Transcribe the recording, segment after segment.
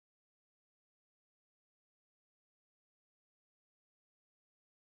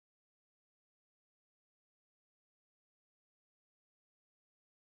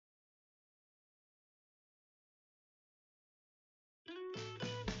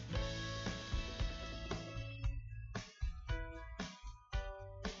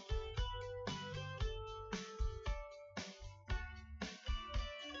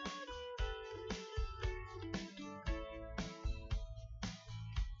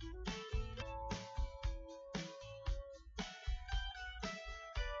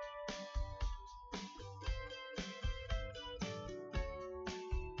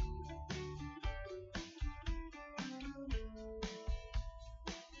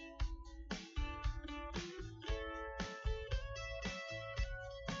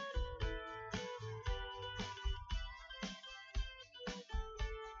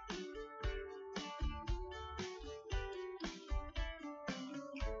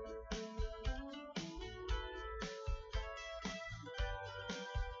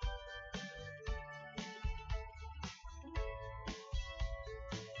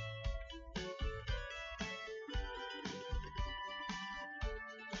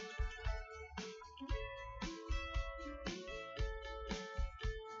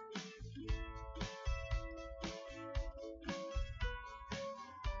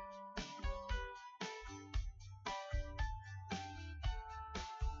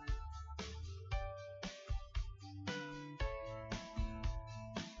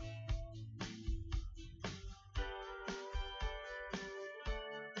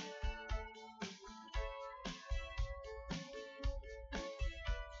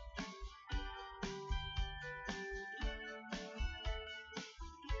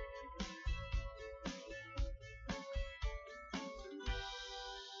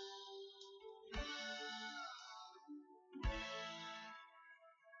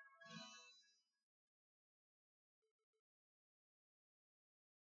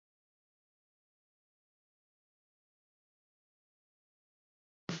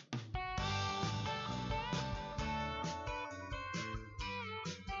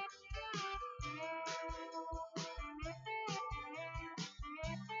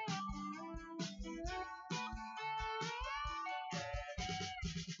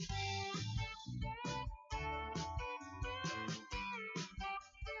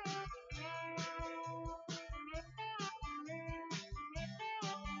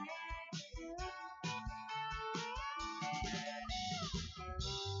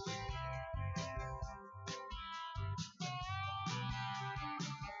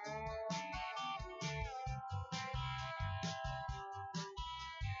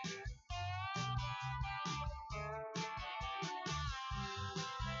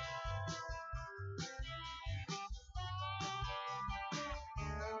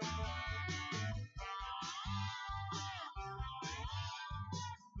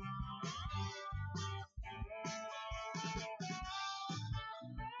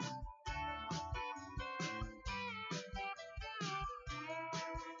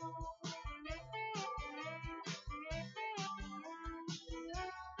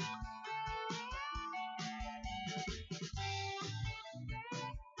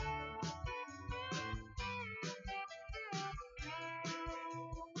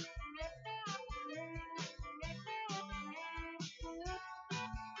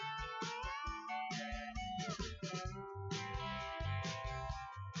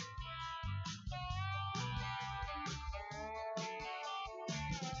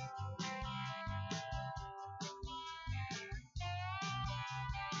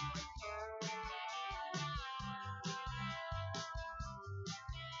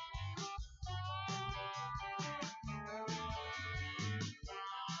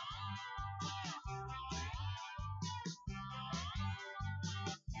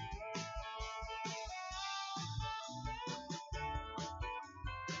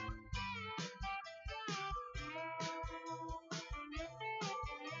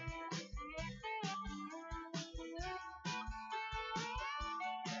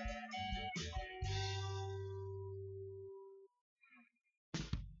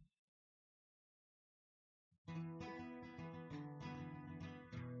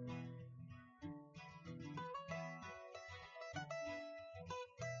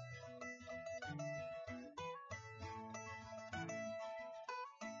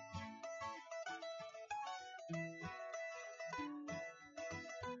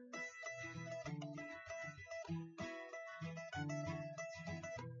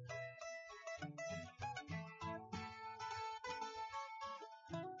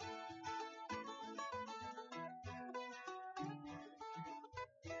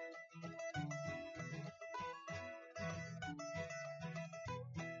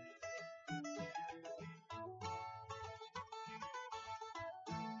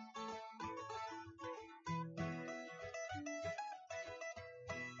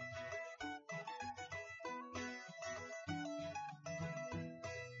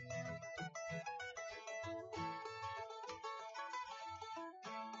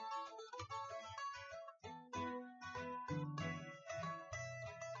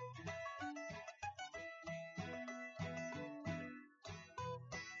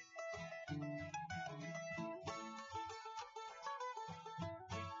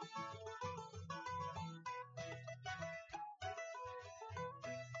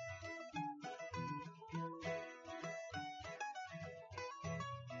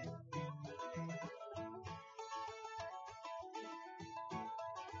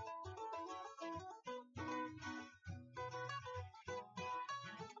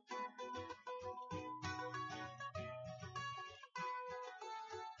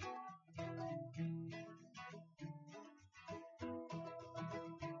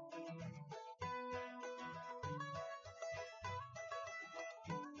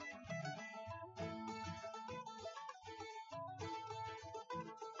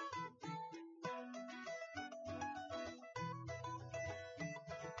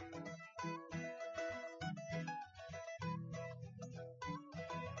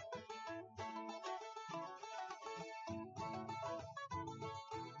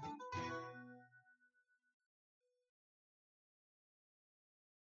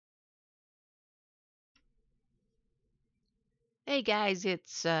Hey guys,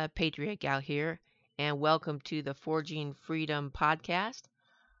 it's Patriot Gal here, and welcome to the Forging Freedom podcast.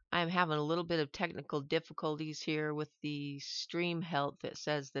 I'm having a little bit of technical difficulties here with the stream health that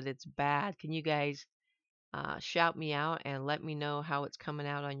says that it's bad. Can you guys shout me out and let me know how it's coming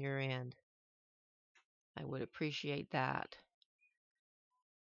out on your end? I would appreciate that.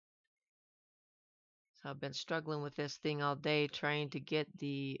 So I've been struggling with this thing all day trying to get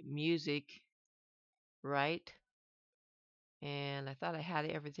the music right, and I thought I had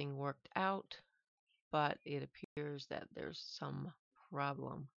everything worked out, but it appears that there's some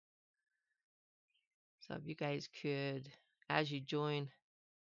problem. So if you guys could, as you join,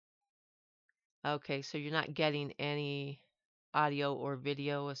 okay, so you're not getting any audio or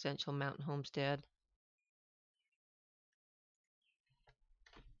video, Essential Mountain Homestead.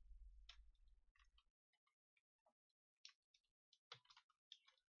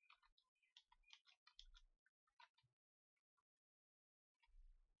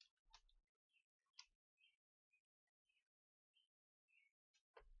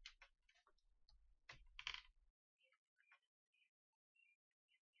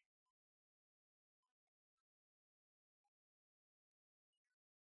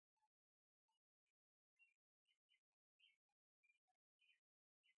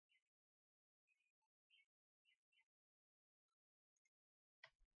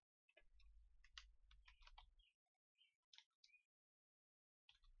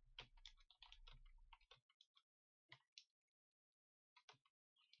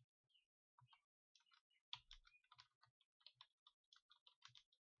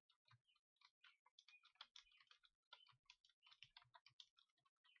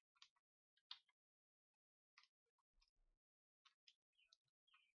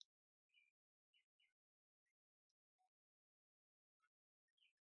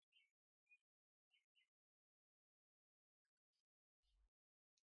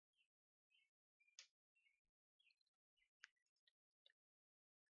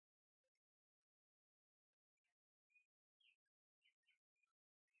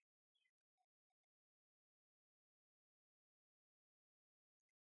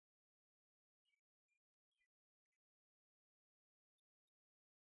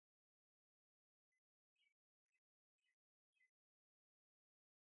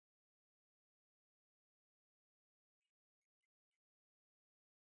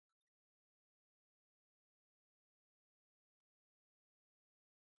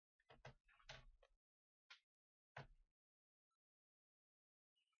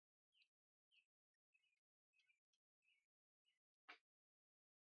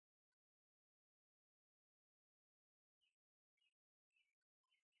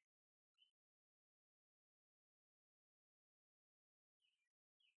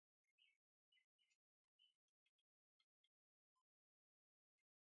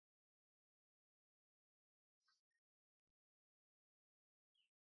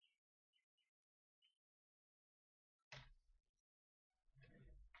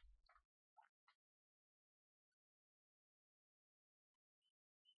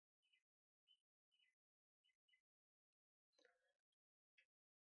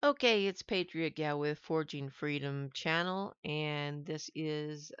 Okay, it's Patriot Gal with Forging Freedom channel, and this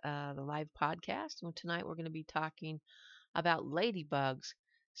is the live podcast. And tonight we're going to be talking about ladybugs.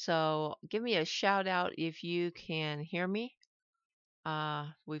 So give me a shout out if you can hear me.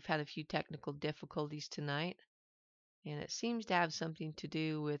 We've had a few technical difficulties tonight, and it seems to have something to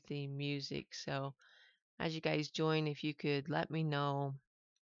do with the music. So as you guys join, if you could let me know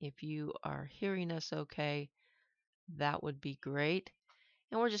if you are hearing us okay, that would be great.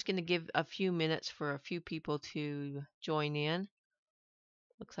 And we're just going to give a few minutes for a few people to join in.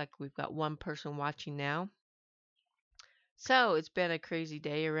 Looks like we've got one person watching now. So it's been a crazy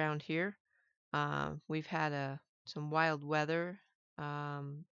day around here. We've had some wild weather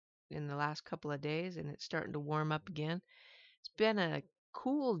um, in the last couple of days, and it's starting to warm up again. It's been a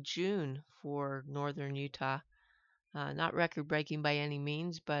cool June for northern Utah. Not record breaking by any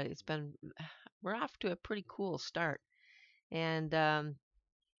means, but we're off to a pretty cool start. And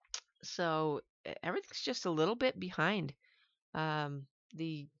so everything's just a little bit behind. Um,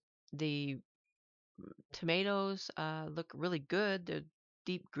 the the tomatoes look really good. They're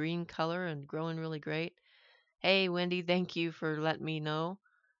deep green color and growing really great. Hey, Wendy, thank you for letting me know.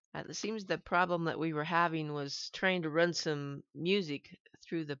 It seems the problem that we were having was trying to run some music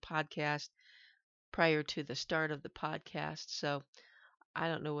through the podcast prior to the start of the podcast. So I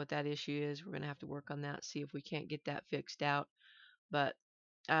don't know what that issue is. We're going to have to work on that, see if we can't get that fixed out. But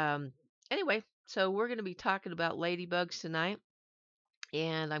um, anyway, so we're going to be talking about ladybugs tonight.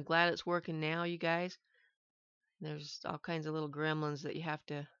 And I'm glad it's working now, you guys. There's all kinds of little gremlins that you have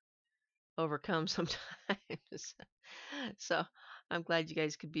to overcome sometimes. So I'm glad you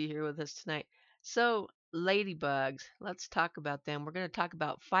guys could be here with us tonight. So, ladybugs, let's talk about them. We're going to talk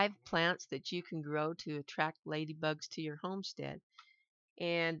about 5 plants that you can grow to attract ladybugs to your homestead.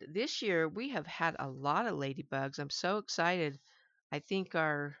 And this year we have had a lot of ladybugs. I'm so excited. I think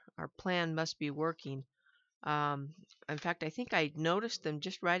our plan must be working. Um, in fact, I think I noticed them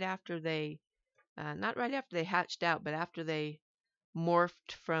just right after not right after they hatched out, but after they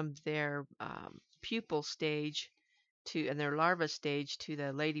morphed from their pupal stage and their larva stage to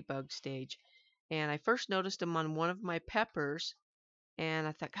the ladybug stage. And I first noticed them on one of my peppers, and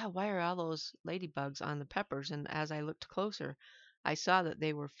I thought, God, why are all those ladybugs on the peppers? And as I looked closer, I saw that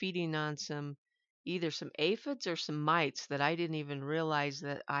they were feeding on either some aphids or some mites that I didn't even realize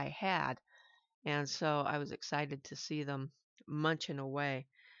that I had. And so I was excited to see them munching away.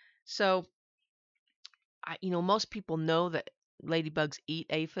 So most people know that ladybugs eat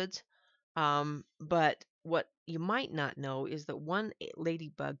aphids, but what you might not know is that one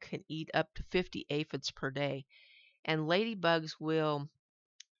ladybug can eat up to 50 aphids per day. And ladybugs will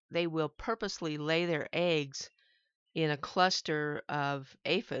purposely lay their eggs in a cluster of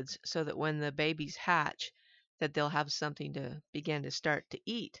aphids so that when the babies hatch, that they'll have something to begin to start to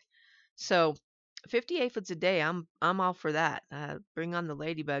eat. So 50 aphids a day, I'm all for that. Bring on the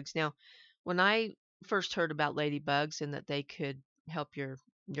ladybugs. Now, when I first heard about ladybugs and that they could help your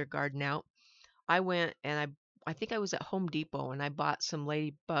garden out, I went and I think I was at Home Depot and I bought some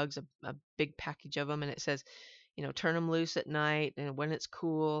ladybugs, a big package of them, and it says, turn them loose at night and when it's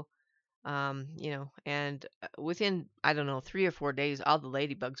cool, and within, I don't know, 3 or 4 days, all the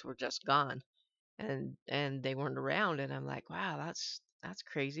ladybugs were just gone, and they weren't around, and I'm like, wow, that's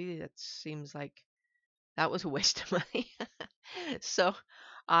crazy. That seems like that was a waste of money. So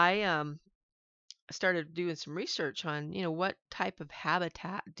I started doing some research on, what type of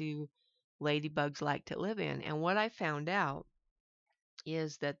habitat do ladybugs like to live in. And what I found out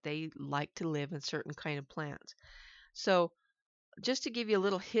is that they like to live in certain kind of plants. So just to give you a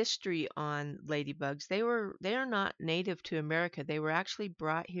little history on ladybugs, they are not native to America. They were actually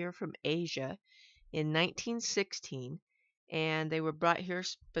brought here from Asia in 1916, and they were brought here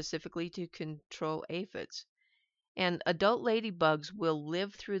specifically to control aphids. And adult ladybugs will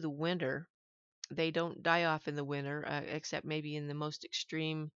live through the winter. They don't die off in the winter, except maybe in the most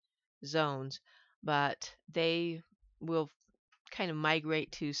extreme zones, but they will kind of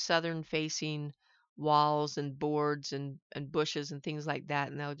migrate to southern facing walls and boards and bushes and things like that,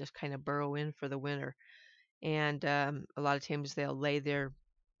 and they'll just kind of burrow in for the winter. And a lot of times they'll lay their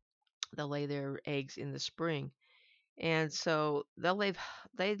eggs in the spring, and so they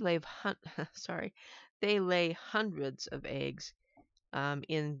lay sorry, they lay hundreds of eggs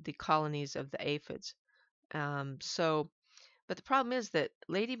in the colonies of the aphids. But the problem is that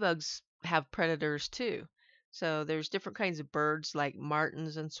ladybugs have predators too. So there's different kinds of birds like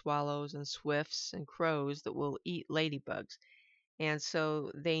martins and swallows and swifts and crows that will eat ladybugs. And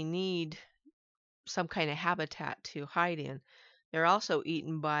so they need some kind of habitat to hide in. They're also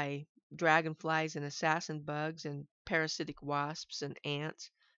eaten by dragonflies and assassin bugs and parasitic wasps and ants.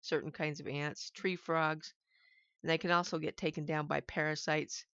 certain kinds of ants, tree frogs, and they can also get taken down by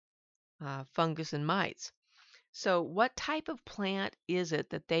parasites, fungus, and mites. So, what type of plant is it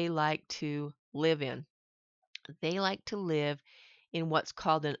that they like to live in? They like to live in what's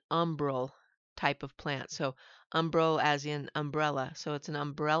called an umbral type of plant. So, umbral as in umbrella. So, it's an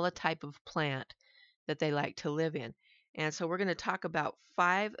umbrella type of plant that they like to live in. And so, we're going to talk about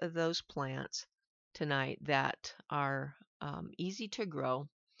 5 of those plants tonight that are easy to grow.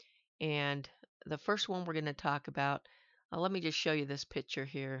 And the first one we're going to talk about, let me just show you this picture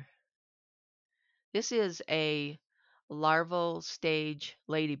here. This is a larval stage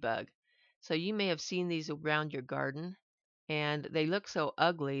ladybug. So you may have seen these around your garden, and they look so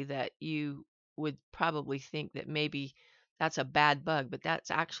ugly that you would probably think that maybe that's a bad bug, but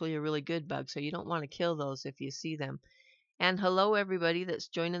that's actually a really good bug. So you don't want to kill those if you see them. And hello, everybody that's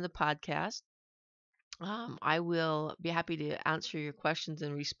joining the podcast. I will be happy to answer your questions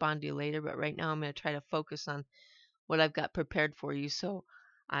and respond to you later, but right now I'm going to try to focus on what I've got prepared for you. So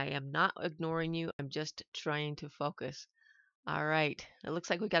I am not ignoring you. I'm just trying to focus. All right. It looks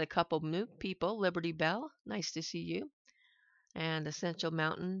like we got a couple new people. Liberty Bell, nice to see you. And Essential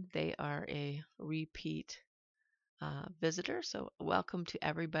Mountain, they are a repeat visitor. So welcome to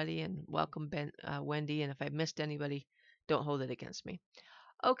everybody, and welcome Wendy. And if I missed anybody, don't hold it against me.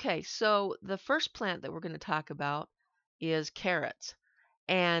 Okay, so the first plant that we're going to talk about is carrots.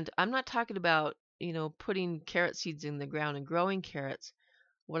 And I'm not talking about, putting carrot seeds in the ground and growing carrots.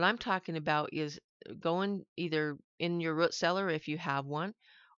 What I'm talking about is going either in your root cellar if you have one,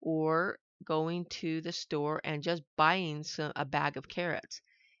 or going to the store and just buying a bag of carrots.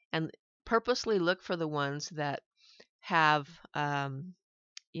 And purposely look for the ones that have, a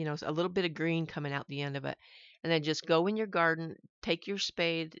little bit of green coming out the end of it. And then just go in your garden, take your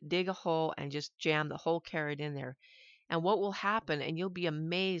spade, dig a hole, and just jam the whole carrot in there. And what will happen, and you'll be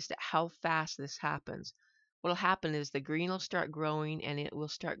amazed at how fast this happens. What will happen is the green will start growing, and it will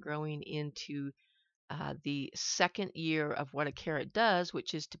start growing into the second year of what a carrot does,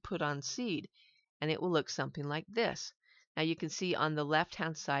 which is to put on seed. And it will look something like this. Now you can see on the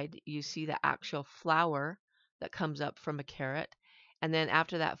left-hand side, you see the actual flower that comes up from a carrot. And then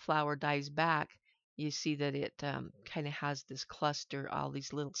after that flower dies back, you see that it kind of has this cluster, all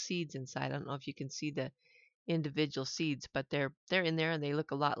these little seeds inside. I don't know if you can see the individual seeds, but they're in there and they look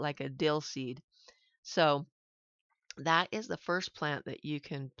a lot like a dill seed. So that is the first plant that you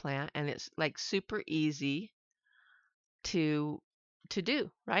can plant, and it's like super easy to do,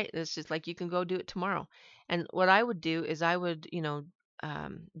 right? It's just like you can go do it tomorrow. And what I would do is I would,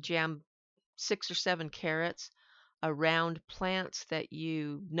 jam 6 or 7 carrots around plants that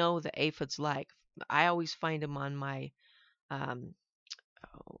the aphids like. I always find them on um,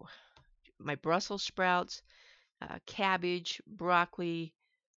 oh, my Brussels sprouts, cabbage, broccoli,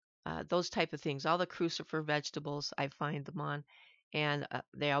 those type of things. All the crucifer vegetables, I find them on, and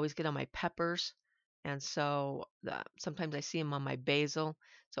they always get on my peppers. And so sometimes I see them on my basil.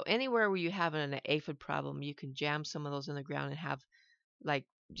 So anywhere where you have an aphid problem, you can jam some of those in the ground and have, like,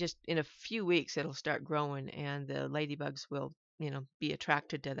 just in a few weeks it'll start growing, and the ladybugs will, be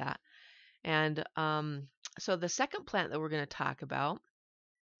attracted to that. And so the second plant that we're going to talk about,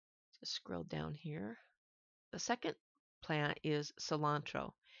 just scroll down here. The second plant is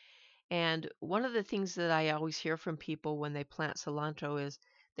cilantro. And one of the things that I always hear from people when they plant cilantro is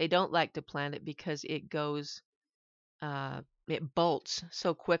they don't like to plant it because it bolts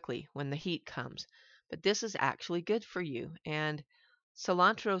so quickly when the heat comes. But this is actually good for you. And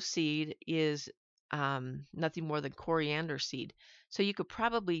cilantro seed is nothing more than coriander seed. So you could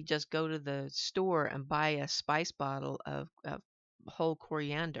probably just go to the store and buy a spice bottle of whole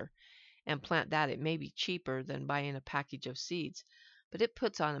coriander and plant that. It may be cheaper than buying a package of seeds, but it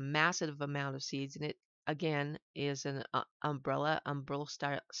puts on a massive amount of seeds, and it again is an umbrella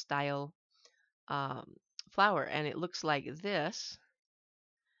style flower, and it looks like this.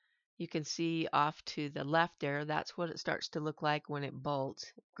 You can see off to the left there, that's what it starts to look like when it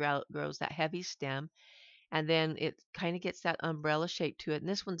bolts. Grows that heavy stem, and then it kind of gets that umbrella shape to it. And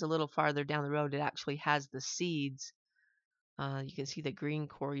this one's a little farther down the road. It actually has the seeds. You can see the green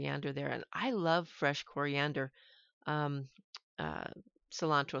coriander there, and I love fresh coriander. Um, uh,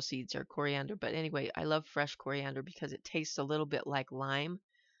 Cilantro seeds are coriander, but anyway, I love fresh coriander because it tastes a little bit like lime.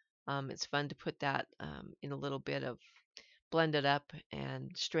 It's fun to put that in a little bit of, blend it up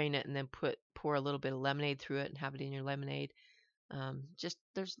and strain it, and then pour a little bit of lemonade through it and have it in your lemonade. Just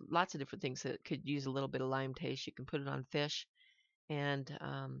there's lots of different things that could use a little bit of lime taste. You can put it on fish, and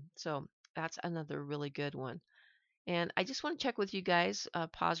so that's another really good one. And I just want to check with you guys,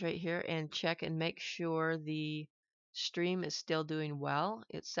 pause right here and check and make sure the stream is still doing well.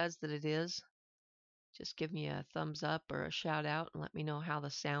 It says that it is. Just give me a thumbs up or a shout out and let me know how the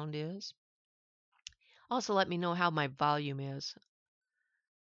sound is. Also, let me know how my volume is.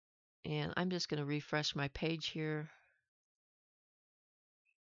 And I'm just going to refresh my page here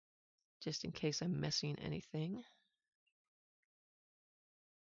just in case I'm missing anything.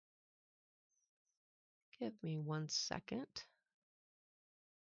 Give me 1 second.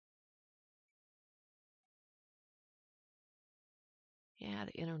 Yeah,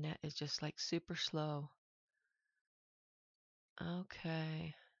 the internet is just like super slow.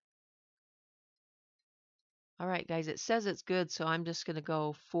 Okay. All right, guys, it says it's good, so I'm just going to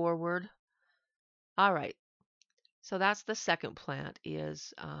go forward. All right. So that's the second plant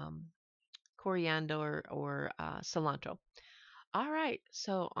is coriander or cilantro. All right,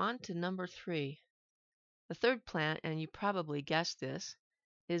 so on to number 3. The third plant, and you probably guessed this,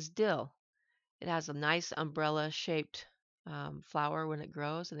 is dill. It has a nice umbrella-shaped flower when it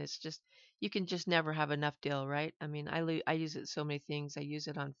grows, and it's just, you can just never have enough dill, right? I mean, I use it so many things. I use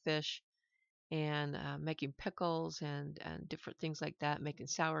it on fish and making pickles and different things like that, making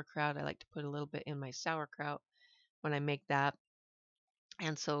sauerkraut. I like to put a little bit in my sauerkraut when I make that.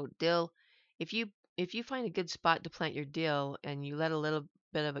 And so dill, if you find a good spot to plant your dill and you let a little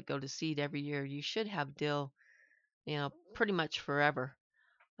bit of it go to seed every year, you should have dill, pretty much forever.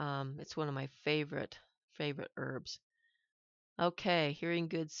 It's one of my favorite herbs. Okay, hearing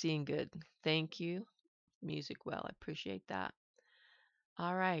good, seeing good. Thank you. Music well, I appreciate that.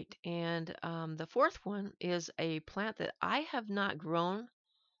 All right, and the fourth one is a plant that I have not grown,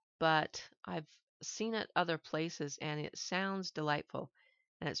 but I've seen it other places and it sounds delightful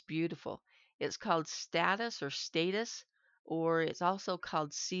and it's beautiful. It's called status, or it's also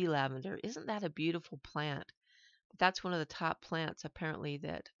called sea lavender. Isn't that a beautiful plant? That's one of the top plants apparently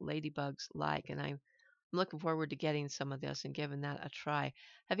that ladybugs like, and I'm looking forward to getting some of this and giving that a try.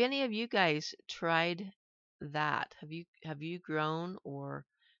 Have any of you guys tried that? Have you grown or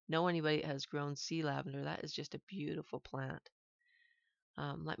know anybody that has grown sea lavender? That is just a beautiful plant.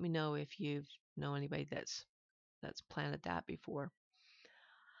 Let me know if you know anybody that's planted that before.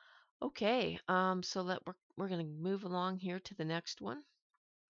 Okay, so we're gonna move along here to the next one,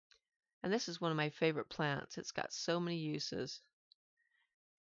 and this is one of my favorite plants. It's got so many uses.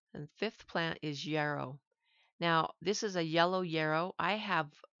 And the fifth plant is yarrow. Now, this is a yellow yarrow. I have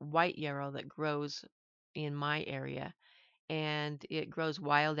white yarrow that grows in my area, and it grows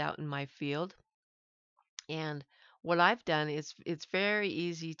wild out in my field. And what I've done is it's very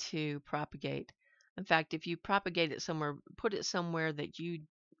easy to propagate. In fact, if you propagate it somewhere, put it somewhere that you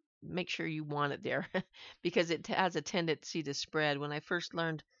make sure you want it there because it has a tendency to spread. When I first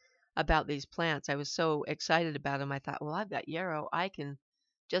learned about these plants, I was so excited about them. I thought, well, I've got yarrow. I can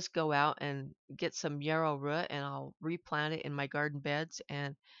just go out and get some yarrow root and I'll replant it in my garden beds.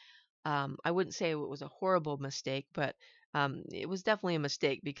 And I wouldn't say it was a horrible mistake, but it was definitely a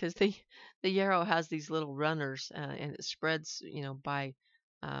mistake because the yarrow has these little runners and it spreads, by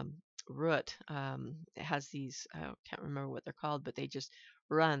um, root. It has these, I can't remember what they're called, but they just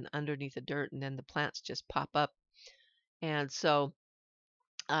run underneath the dirt and then the plants just pop up. And so,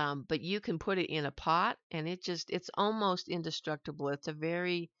 but you can put it in a pot and it's almost indestructible. It's a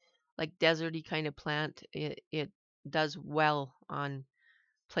very like deserty kind of plant. It does well on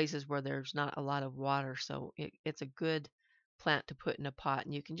places where there's not a lot of water. So it's a good plant to put in a pot,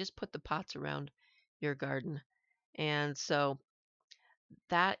 and you can just put the pots around your garden. And so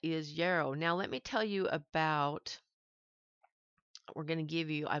that is yarrow. Now let me tell you about, we're going to give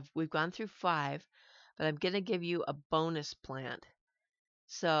you, we've gone through 5, but I'm going to give you a bonus plant.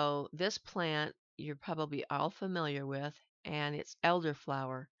 So this plant you're probably all familiar with, and it's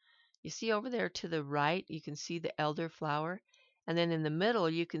elderflower. You see over there to the right, you can see the elderflower. And then in the middle,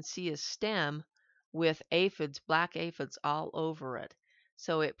 you can see a stem with aphids, black aphids all over it.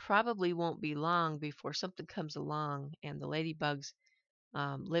 So it probably won't be long before something comes along and the ladybugs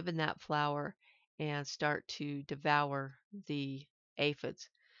live in that flower and start to devour the aphids.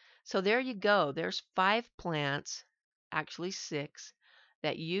 So there you go. There's 5 plants, actually 6,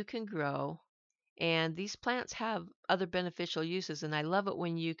 that you can grow. And these plants have other beneficial uses. And I love it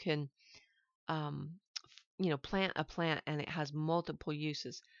when you can um, plant a plant and it has multiple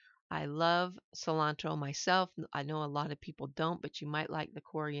uses. I love cilantro myself. I know a lot of people don't, but you might like the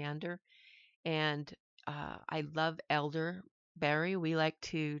coriander. And I love elderberry. We like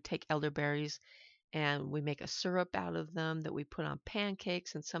to take elderberries and we make a syrup out of them that we put on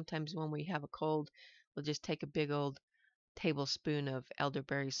pancakes. And sometimes when we have a cold, we'll just take a big old tablespoon of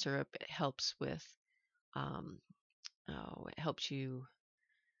elderberry syrup. It helps with, it helps you,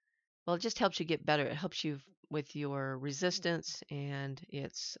 Well, it just helps you get better. It helps you with your resistance, and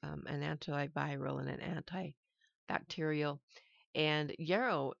it's an antiviral and an antibacterial. And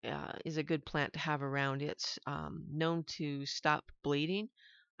yarrow is a good plant to have around. It's known to stop bleeding.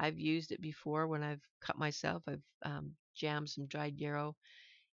 I've used it before when I've cut myself. I've jammed some dried yarrow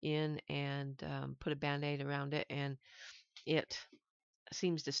in and put a band-aid around it, and it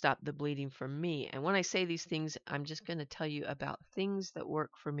seems to stop the bleeding for me. And when I say these things, I'm just going to tell you about things that work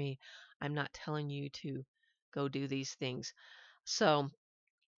for me. I'm not telling you to go do these things. So,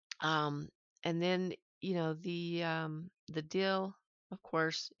 um, and then the dill, of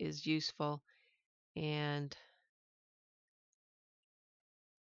course, is useful, and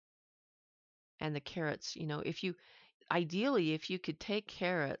the carrots. If you ideally, if you could take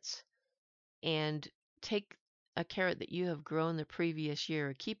carrots and take a carrot that you have grown the previous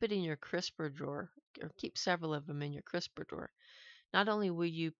year, keep it in your crisper drawer, or keep several of them in your crisper drawer. Not only will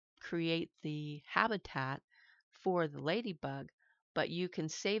you create the habitat for the ladybug, but you can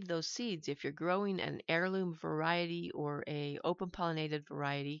save those seeds if you're growing an heirloom variety or a open pollinated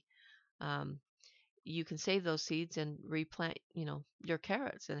variety. Um, you can save those seeds and replant, your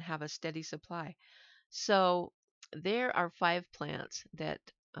carrots and have a steady supply. So there are 5 plants that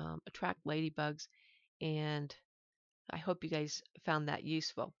attract ladybugs, and I hope you guys found that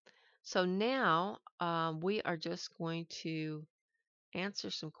useful. So now we are just going to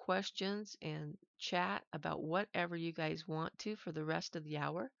answer some questions and chat about whatever you guys want to for the rest of the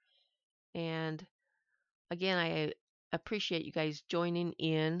hour. And again, I appreciate you guys joining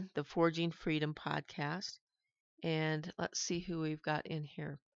in the Forging Freedom podcast. And let's see who we've got in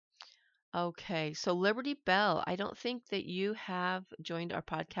here. Okay, so Liberty Bell, I don't think that you have joined our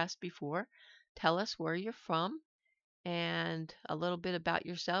podcast before. Tell us where you're from and a little bit about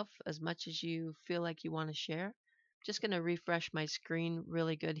yourself, as much as you feel like you want to share. Just going to refresh my screen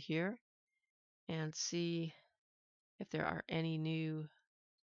really good here and see if there are any new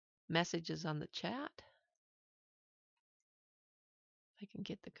messages on the chat. If I can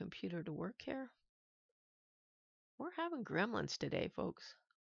get the computer to work here. We're having gremlins today, folks.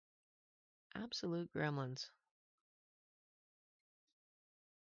 Absolute gremlins.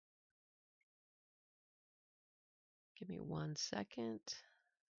 Give me 1 second.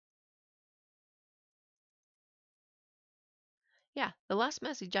 Yeah, the last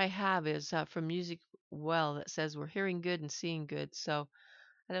message I have is from Music Well that says we're hearing good and seeing good. So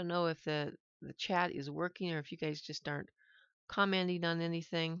I don't know if the chat is working or if you guys just aren't commenting on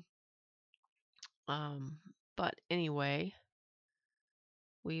anything. Um, but anyway,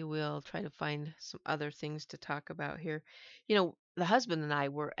 we will try to find some other things to talk about here. The husband and I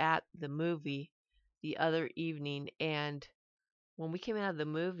were at the movie the other evening, and when we came out of the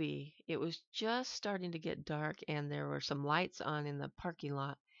movie, it was just starting to get dark, and there were some lights on in the parking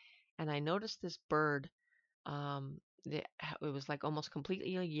lot. And I noticed this bird. It was like almost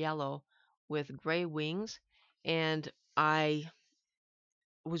completely yellow with gray wings, and I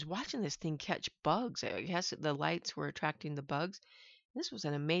was watching this thing catch bugs. I guess the lights were attracting the bugs. This was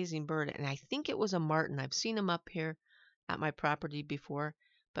an amazing bird, and I think it was a martin. I've seen them up here at my property before,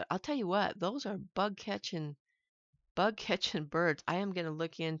 but I'll tell you what, those are bug catching birds. I am going to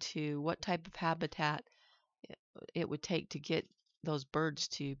look into what type of habitat it would take to get those birds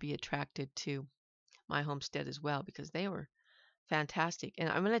to be attracted to my homestead as well, because they were fantastic. And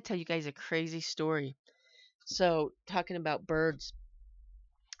I'm going to tell you guys a crazy story. So, talking about birds,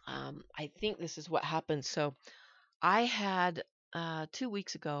 I think this is what happened. So, I had 2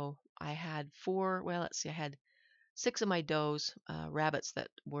 weeks ago, I had I had 6 of my does, rabbits that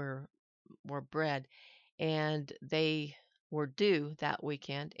were bred, and they were due that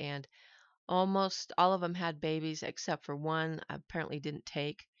weekend, and almost all of them had babies except for one apparently didn't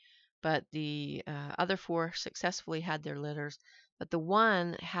take, but the other 4 successfully had their litters. But the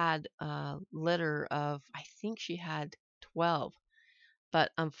one had a litter of, I think she had 12,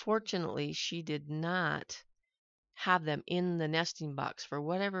 but unfortunately she did not have them in the nesting box. For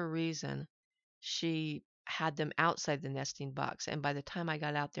whatever reason, she had them outside the nesting box. And by the time I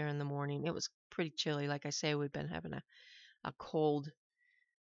got out there in the morning, it was pretty chilly. Like I say, we've been having a cold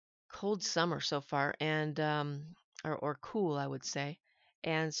summer so far, and or cool, I would say.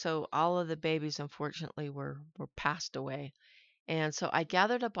 And so all of the babies, unfortunately, were passed away. And so I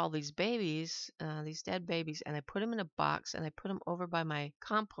gathered up all these babies, these dead babies, and I put them in a box, and I put them over by my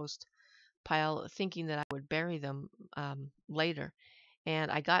compost pile, thinking that I would bury them later.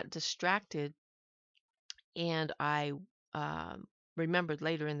 And I got distracted, and I remembered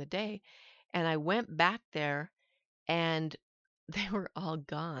later in the day, and I went back there, and they were all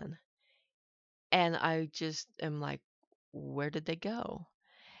gone. And I just am like, where did they go?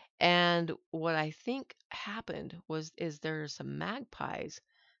 And what I think happened is there are some magpies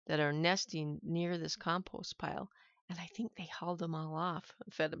that are nesting near this compost pile, and I think they hauled them all off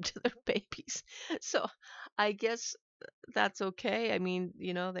and fed them to their babies. So I guess that's okay. I mean,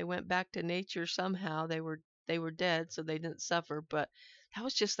 they went back to nature somehow. They were dead, so they didn't suffer. But that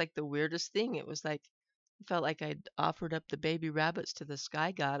was just like the weirdest thing. It was like it felt like I'd offered up the baby rabbits to the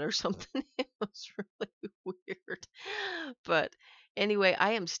sky god or something. It was really weird. But anyway,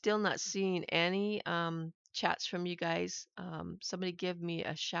 I am still not seeing any chats from you guys. Somebody give me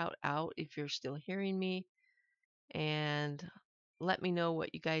a shout out if you're still hearing me, and let me know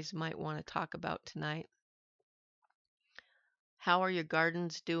what you guys might want to talk about tonight. How are your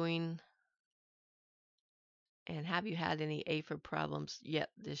gardens doing? And have you had any aphid problems yet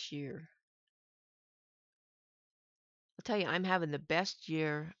this year? I'll tell you, I'm having the best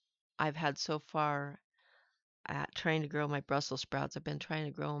year I've had so far at trying to grow my Brussels sprouts. I've been trying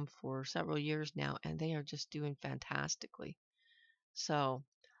to grow them for several years now, and they are just doing fantastically. So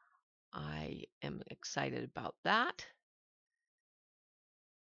I am excited about that.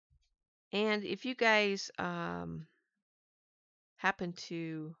 And if you guys happen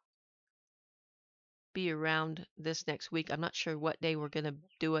to be around this next week, I'm not sure what day we're going to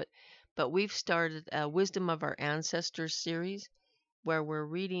do it, but we've started a Wisdom of Our Ancestors series where we're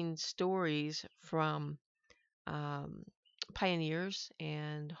reading stories from um, pioneers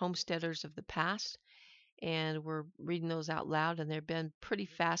and homesteaders of the past, and we're reading those out loud, and they've been pretty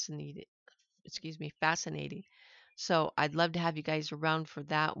fascinating. So I'd love to have you guys around for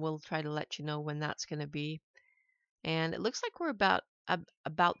that. We'll try to let you know when that's going to be. And it looks like we're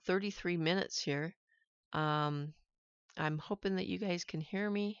about 33 minutes here. Um, I'm hoping that you guys can hear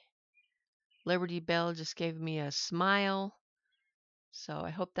me. Liberty Bell just gave me a smile. So I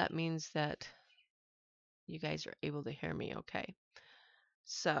hope that means that you guys are able to hear me okay.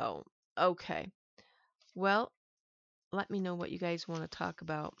 So, okay. Well, let me know what you guys want to talk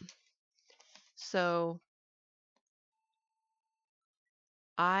about. So,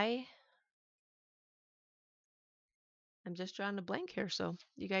 I am just drawing a blank here. So,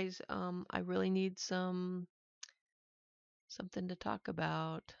 you guys, I really need something to talk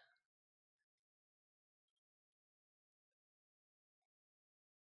about.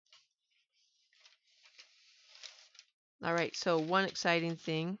 All right. So, one exciting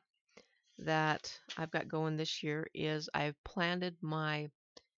thing that I've got going this year is I've planted my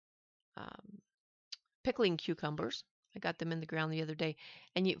um, pickling cucumbers. I got them in the ground the other day.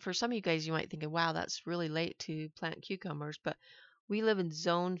 And for some of you guys, you might think, wow, that's really late to plant cucumbers. But we live in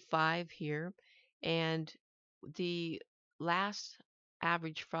zone 5 here. And the last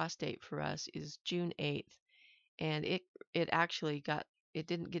average frost date for us is June 8th. And it actually it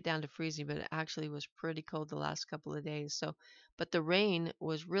didn't get down to freezing, but it actually was pretty cold the last couple of days. So, but the rain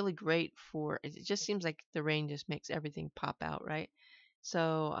was really great it just seems like the rain just makes everything pop out, right?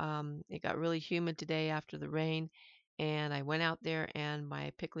 So it got really humid today after the rain, and I went out there and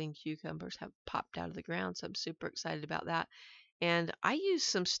my pickling cucumbers have popped out of the ground. So I'm super excited about that. And I use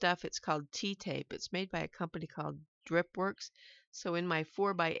some stuff, it's called tea tape. It's made by a company called Dripworks. So in my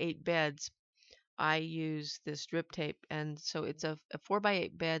 4x8 beds, I use this drip tape, and so it's a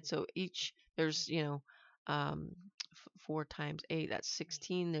 4x8 bed. So there's 4 times 8, that's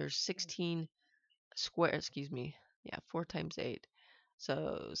 16. There's 16 square, excuse me, yeah, 4 times 8,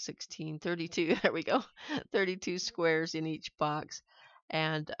 so 16, 32. There we go. 32 squares in each box,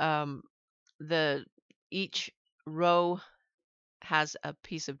 and the each row has a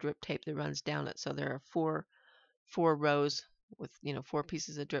piece of drip tape that runs down it. So there are four rows with 4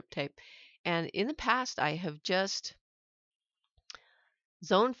 pieces of drip tape. And in the past, I have just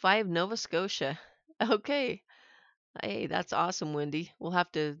Zone 5, Nova Scotia. Okay. Hey, that's awesome, Wendy. We'll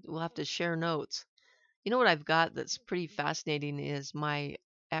have to share notes. You know what I've got that's pretty fascinating is my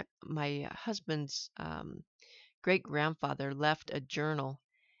husband's great grandfather left a journal,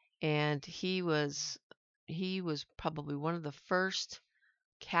 and he was probably one of the first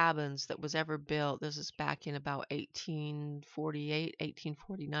cabins that was ever built. This is back in about 1848,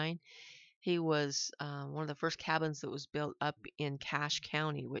 1849. He was one of the first cabins that was built up in Cache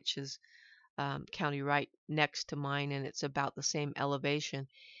County, which is county right next to mine, and it's about the same elevation.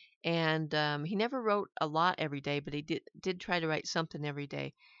 And he never wrote a lot every day, but he did try to write something every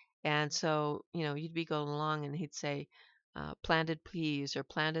day. And so, you'd be going along, and he'd say, planted peas or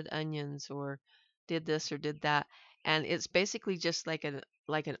planted onions or did this or did that. And it's basically just like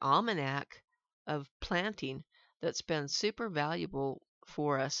an almanac of planting that's been super valuable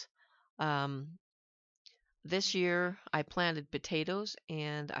for us. Um, this year I planted potatoes,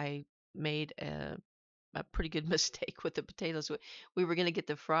 and I made a pretty good mistake with the potatoes. We were going to get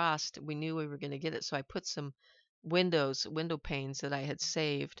the frost. We knew we were going to get it, so I put some window panes that I had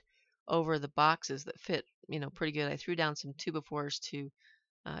saved over the boxes that fit, pretty good. I threw down some 2x4s to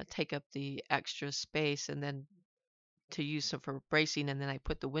take up the extra space, and then to use some for bracing, and then I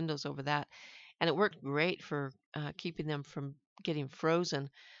put the windows over that, and it worked great for keeping them from getting frozen.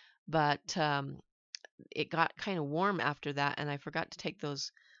 But it got kind of warm after that, and I forgot to take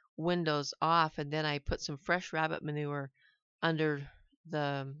those windows off, and then I put some fresh rabbit manure under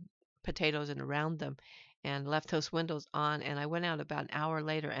the potatoes and around them, and left those windows on. And I went out about an hour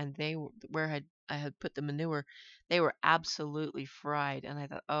later, and they were where I had put the manure, they were absolutely fried, and I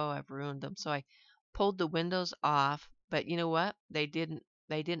thought, oh, I've ruined them. So I pulled the windows off, but you know what? They didn't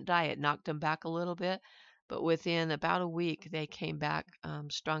die. It knocked them back a little bit, but within about a week, they came back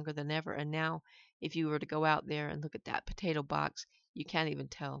stronger than ever. And now, if you were to go out there and look at that potato box, you can't even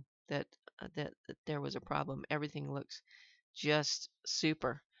tell that there was a problem. Everything looks just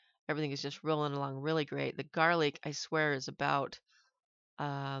super. Everything is just rolling along really great. The garlic, I swear, is about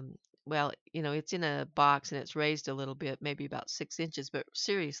well, it's in a box and it's raised a little bit, maybe about 6 inches, but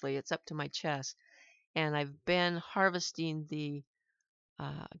seriously, it's up to my chest. And I've been harvesting the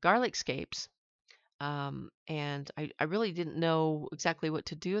garlic scapes. And I really didn't know exactly what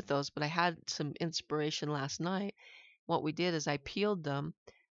to do with those, but I had some inspiration last night. What we did is I peeled them,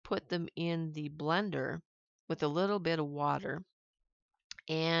 put them in the blender with a little bit of water,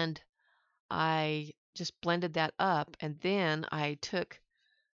 and I just blended that up. And then I took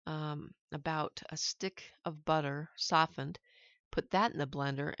about a stick of butter, softened, put that in the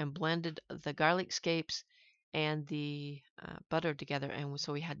blender, and blended the garlic scapes and the butter together. And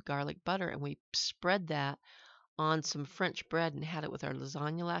so we had garlic butter, and we spread that on some French bread and had it with our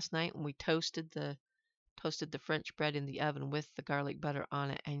lasagna last night. And we toasted the French bread in the oven with the garlic butter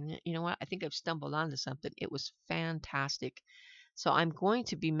on it. And you know what? I think I've stumbled onto something. It was fantastic. So I'm going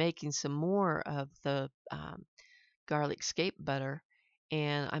to be making some more of the garlic scape butter,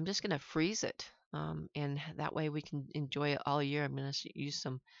 and I'm just going to freeze it. And that way we can enjoy it all year. I'm going to use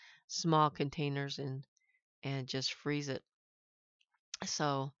some small containers and just freeze it.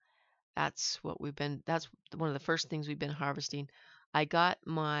 So that's one of the first things we've been harvesting. I got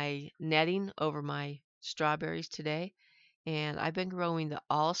my netting over my strawberries today, and I've been growing the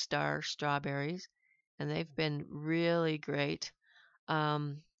All-Star strawberries, and they've been really great.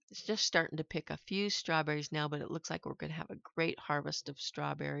 It's just starting to pick a few strawberries now, but it looks like we're going to have a great harvest of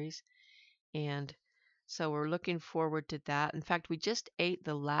strawberries. And so we're looking forward to that. In fact, we just ate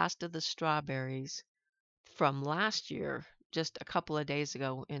the last of the strawberries from last year just a couple of days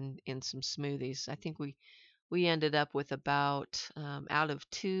ago in some smoothies. I think we ended up with about out of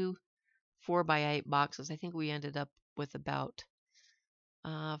two 4x8 boxes, I think we ended up with about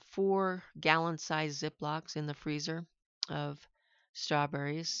 4-gallon size Ziplocs in the freezer of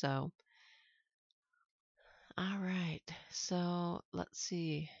strawberries. So, all right. So let's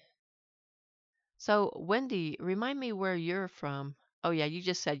see. So Wendy, remind me where you're from. Oh yeah, you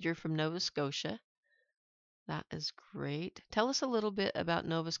just said you're from Nova Scotia. That is great. Tell us a little bit about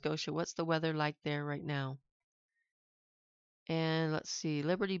Nova Scotia. What's the weather like there right now? And let's see,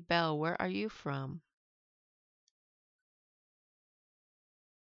 Liberty Bell, where are you from?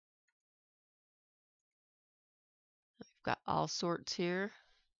 We've got all sorts here.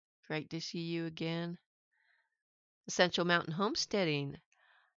 Great to see you again. Essential Mountain Homesteading.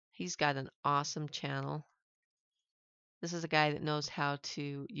 He's got an awesome channel. This is a guy that knows how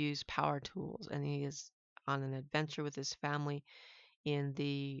to use power tools, and he is on an adventure with his family in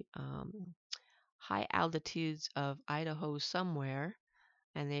the high altitudes of Idaho somewhere,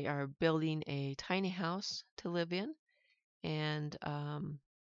 and they are building a tiny house to live in, and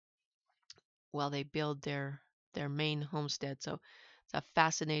while they build their main homestead. So it's a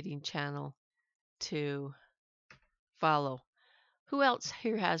fascinating channel to follow. Who else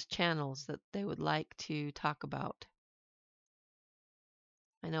here has channels that they would like to talk about?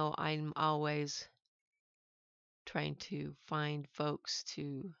 I know I'm always trying to find folks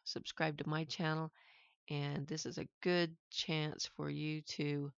to subscribe to my channel, and this is a good chance for you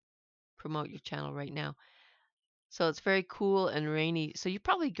to promote your channel right now. So it's very cool and rainy. So you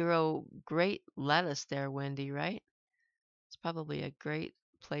probably grow great lettuce there, Wendy, right? It's probably a great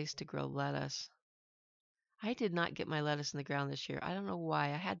place to grow lettuce. I did not get my lettuce in the ground this year. I don't know why.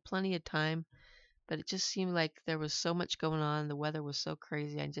 I had plenty of time, but it just seemed like there was so much going on. The weather was so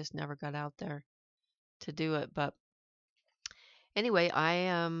crazy. I just never got out there to do it. But anyway, I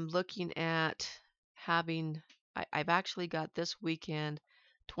am looking at having, I've actually got this weekend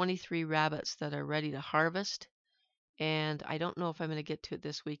 23 rabbits that are ready to harvest. and I don't know if I'm going to get to it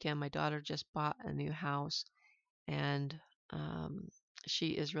this weekend. My daughter just bought a new house, and um, she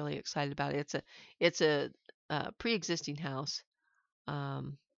is really excited about it. It's a pre-existing house,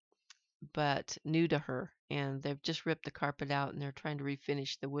 um, but new to her, and they've just ripped the carpet out, and they're trying to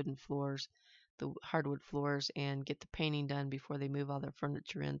refinish the wooden floors, the hardwood floors, and get the painting done before they move all their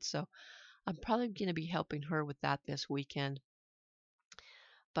furniture in. So I'm probably going to be helping her with that this weekend.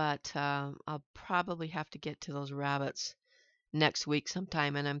 But I'll probably have to get to those rabbits next week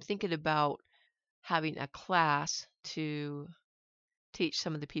sometime. And I'm thinking about having a class to teach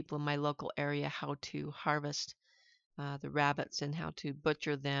some of the people in my local area how to harvest the rabbits and how to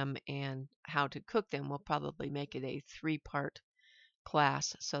butcher them and how to cook them. We'll probably make it a 3-part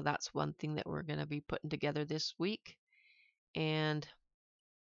class. So that's one thing that we're going to be putting together this week. And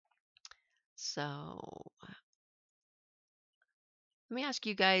so let me ask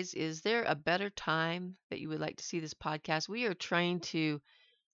you guys, is there a better time that you would like to see this podcast? We are trying to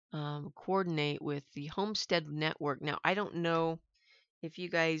coordinate with the Homestead Network. Now, I don't know if you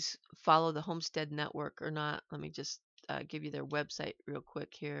guys follow the Homestead Network or not. Let me just give you their website real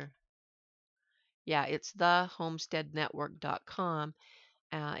quick here. Yeah, it's thehomesteadnetwork.com.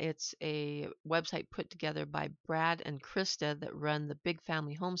 It's a website put together by Brad and Krista that run the Big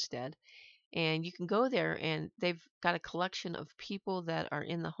Family Homestead. And you can go there, and they've got a collection of people that are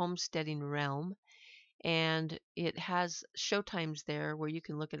in the homesteading realm. And it has showtimes there where you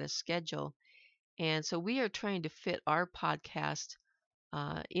can look at a schedule. And so we are trying to fit our podcast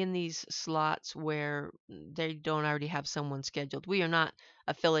in these slots where they don't already have someone scheduled. We are not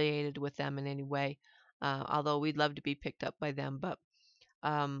affiliated with them in any way, although we'd love to be picked up by them. But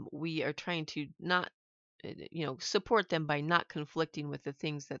we are trying to not, support them by not conflicting with the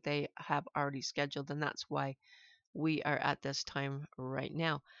things that they have already scheduled. And that's why we are at this time right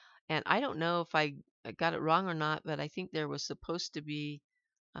now. And I don't know if I got it wrong or not, but I think there was supposed to be,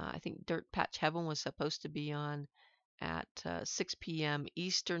 I think Dirt Patch Heaven was supposed to be on at 6 p.m.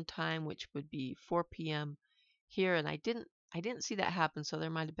 Eastern time, which would be 4 p.m. here, and I didn't see that happen, so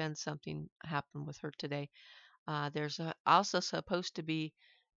there might have been something happen with her today. There's also supposed to be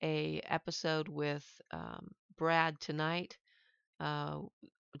a episode with Brad tonight, uh,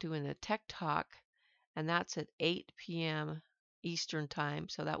 doing a tech talk, and that's at 8 p.m. Eastern time,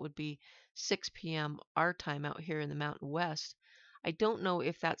 so that would be 6 p.m. our time out here in the Mountain West. I don't know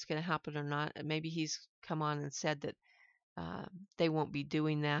if that's going to happen or not. Maybe he's come on and said that uh, they won't be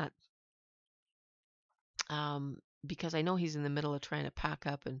doing that, because I know he's in the middle of trying to pack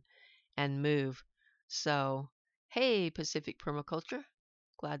up and move. So, hey, Pacific Permaculture,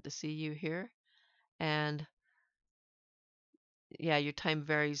 glad to see you here. And yeah, your time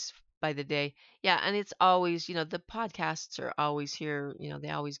varies by the day. Yeah, and it's always, the podcasts are always here. They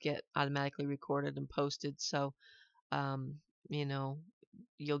always get automatically recorded and posted. So, um, you know,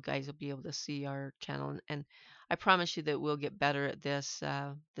 you guys will be able to see our channel. And I promise you that we'll get better at this.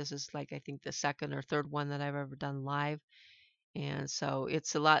 This is like, I think, the second or third one that I've ever done live. And so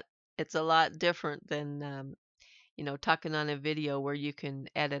it's a lot different than, talking on a video where you can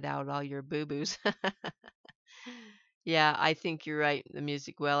edit out all your boo-boos. Yeah, I think you're right. The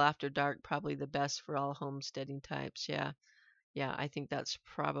music Well After Dark, probably the best for all homesteading types. Yeah. Yeah, I think that's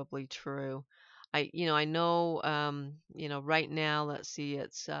probably true. I know, right now, let's see,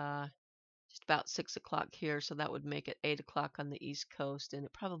 it's just about 6 o'clock here, so that would make it 8 o'clock on the East Coast, and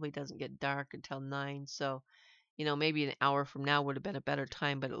it probably doesn't get dark until 9. So, maybe an hour from now would have been a better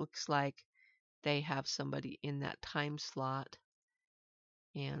time, but it looks like they have somebody in that time slot.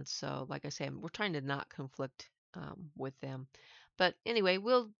 And so, like I say, we're trying to not conflict with them. But anyway,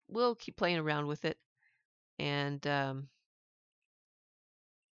 we'll keep playing around with it, and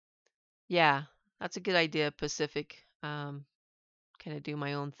yeah, that's a good idea, Pacific. Kind of do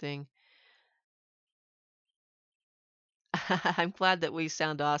my own thing. I'm glad that we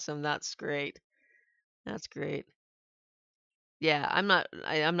sound awesome. That's great. That's great. Yeah, I'm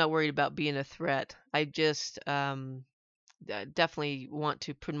not worried about being a threat. I just definitely want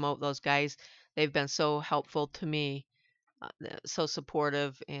to promote those guys. They've been so helpful to me, so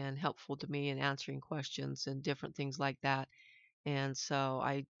supportive and helpful to me in answering questions and different things like that. And so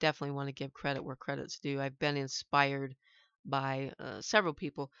I definitely want to give credit where credit's due. I've been inspired by several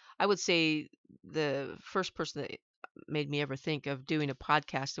people. I would say the first person that made me ever think of doing a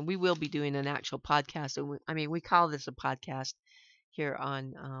podcast, and we will be doing an actual podcast. And we call this a podcast here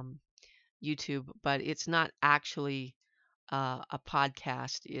on YouTube, but it's not actually a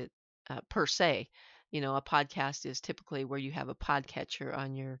podcast per se. A podcast is typically where you have a podcatcher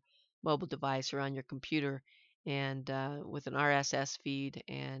on your mobile device or on your computer, and with an RSS feed,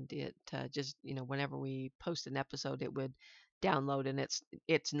 and it just, whenever we post an episode, it would download, and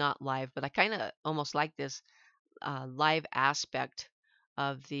it's not live, but I kind of almost like this live aspect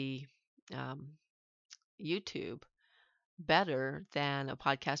of the um, YouTube better than a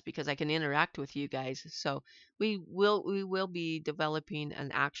podcast because I can interact with you guys. So we will be developing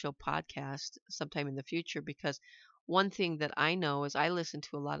an actual podcast sometime in the future, because one thing that I know is I listen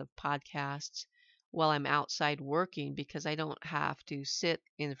to a lot of podcasts while I'm outside working, because I don't have to sit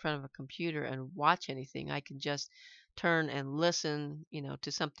in front of a computer and watch anything. I can just turn and listen,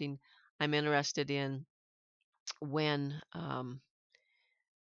 to something I'm interested in when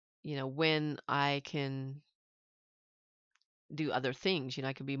I can do other things.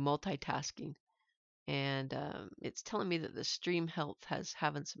 I can be multitasking. And it's telling me that the stream health has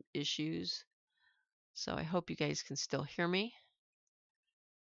having some issues. So I hope you guys can still hear me.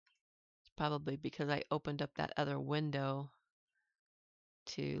 It's probably because I opened up that other window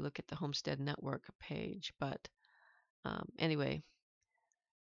to look at the Homestead Network page. But anyway,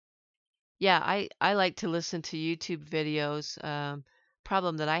 yeah, I like to listen to YouTube videos.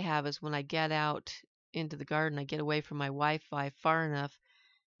 Problem that I have is when I get out into the garden, I get away from my Wi-Fi far enough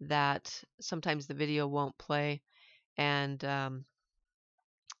that sometimes the video won't play, and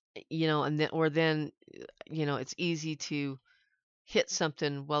it's easy to hit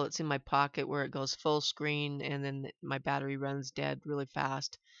something while it's in my pocket where it goes full screen, and then my battery runs dead really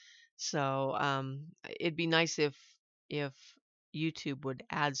fast. So it'd be nice if YouTube would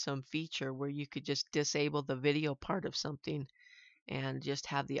add some feature where you could just disable the video part of something and just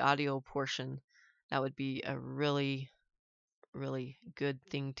have the audio portion. That would be a really, really good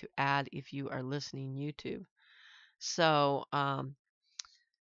thing to add if you are listening YouTube. So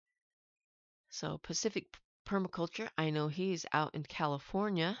Pacific Permaculture, I know he's out in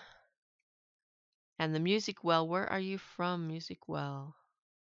California. And the Music Well, where are you from, Music Well?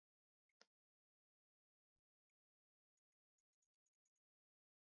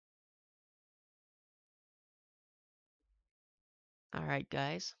 All right,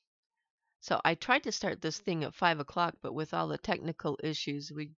 guys. So I tried to start this thing at 5 o'clock, but with all the technical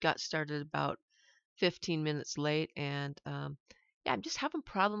issues, we got started about 15 minutes late. And yeah, I'm just having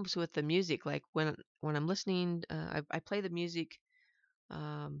problems with the music. Like when I'm listening, I play the music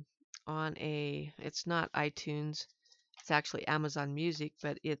um, on it's not iTunes, it's actually Amazon Music,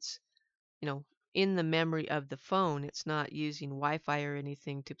 but it's, you know, in the memory of the phone. It's not using Wi-Fi or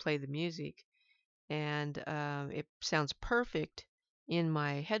anything to play the music. And it sounds perfect in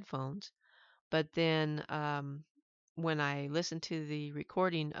my headphones. But then when I listen to the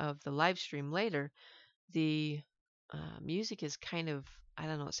recording of the live stream later, the music is kind of, I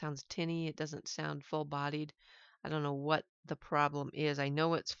don't know, it sounds tinny. It doesn't sound full bodied. I don't know what the problem is. I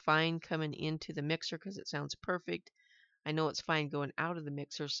know it's fine coming into the mixer because it sounds perfect. I know it's fine going out of the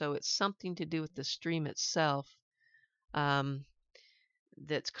mixer. So it's something to do with the stream itself. Um,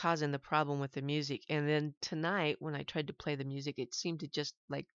 that's causing the problem with the music. And then tonight, when I tried to play the music, it seemed to just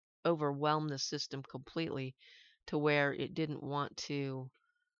like overwhelm the system completely to where it didn't want to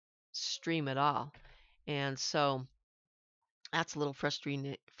stream at all. And so that's a little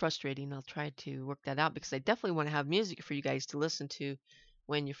frustrating. I'll try to work that out because I definitely want to have music for you guys to listen to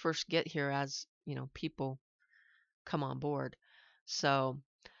when you first get here, as people come on board. So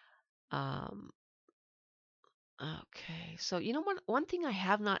um okay, so one thing I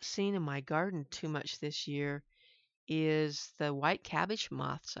have not seen in my garden too much this year is the white cabbage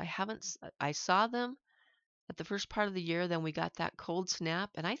moths. I saw them at the first part of the year, then we got that cold snap,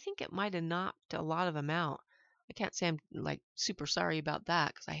 and I think it might have knocked a lot of them out. I can't say I'm like super sorry about that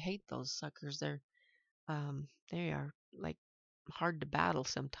because I hate those suckers. They are like hard to battle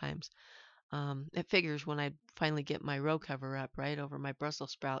sometimes. It figures when I finally get my row cover up right over my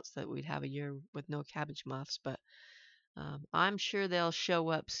Brussels sprouts that we'd have a year with no cabbage moths, but I'm sure they'll show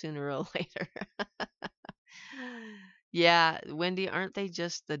up sooner or later. Yeah, Wendy, aren't they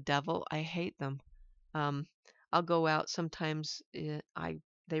just the devil? I hate them. Um, I'll go out sometimes.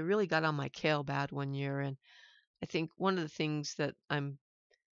 They really got on my kale bad one year, and I think one of the things that I'm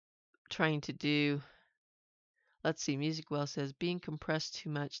trying to do. Let's see. Music Well says being compressed too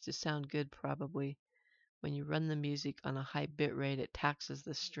much to sound good. Probably when you run the music on a high bit rate, it taxes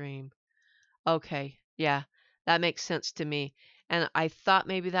the stream. Okay, yeah, that makes sense to me. And I thought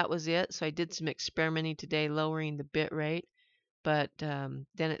maybe that was it, so I did some experimenting today, lowering the bit rate. But then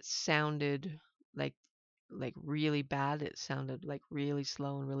it sounded like like really bad. It sounded like really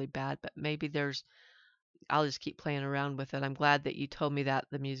slow and really bad. But maybe I'll just keep playing around with it. I'm glad that you told me that,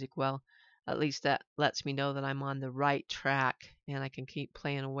 the music well. At least that lets me know that I'm on the right track and I can keep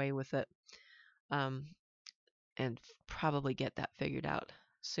playing away with it. Um, and probably get that figured out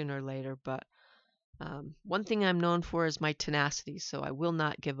sooner or later. But one thing I'm known for is my tenacity, so I will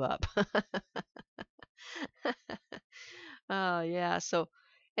not give up. Oh, yeah. So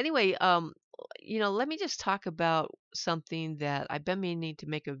anyway, let me just talk about something that I've been meaning to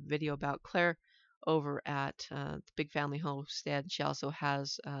make a video about. Claire over at the Big Family Homestead, she also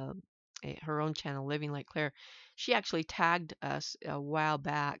has her own channel, Living Like Claire. She actually tagged us a while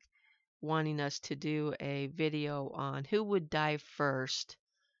back wanting us to do a video on who would die first,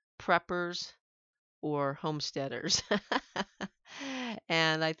 preppers or homesteaders.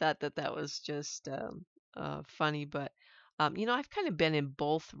 And I thought that that was just funny. But, I've kind of been in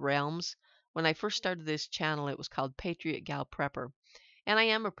both realms. When I first started this channel, it was called Patriot Gal Prepper. And I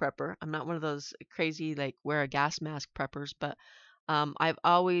am a prepper. I'm not one of those crazy, like, wear a gas mask preppers, but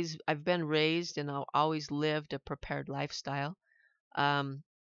I've been raised and I've always lived a prepared lifestyle. Um,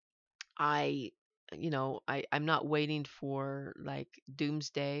 I, I'm not waiting for like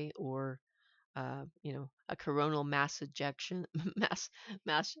doomsday or a coronal mass ejection,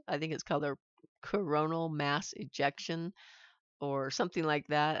 I think it's called a coronal mass ejection or something like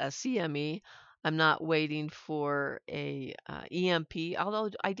that, a CME. I'm not waiting for a EMP, although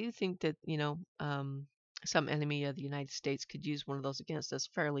I do think that, some enemy of the United States could use one of those against us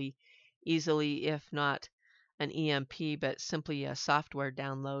fairly easily, if not an EMP, but simply a software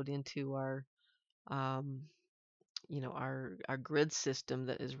download into um, our grid system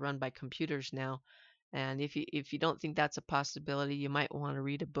that is run by computers now. And if you don't think that's a possibility, you might want to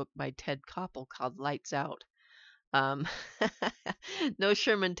read a book by Ted Koppel called Lights Out. Um, no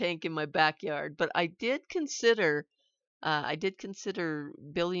Sherman tank in my backyard, but I did consider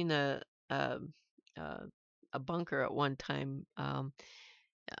building um, uh, a bunker at one time.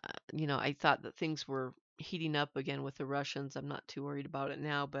 I thought that things were heating up again with the Russians. I'm not too worried about it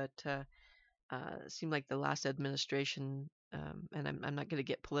now, but it seemed like the last administration, and I'm not going to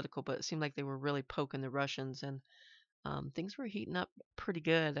get political, but it seemed like they were really poking the Russians, and things were heating up pretty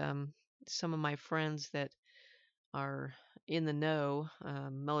good. Some of my friends that are in the know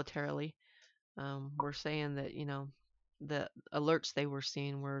militarily were saying that, the alerts they were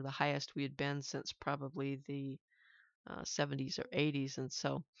seeing were the highest we had been since probably the 70s or 80s, and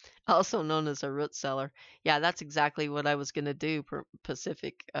so also known as a root cellar. Yeah, that's exactly what I was going to do.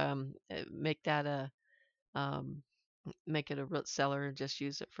 Pacific, make that um, make it a root cellar and just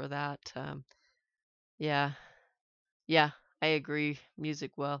use it for that. Yeah, yeah, I agree.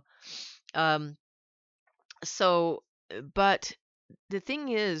 Music, well, um, so, but the thing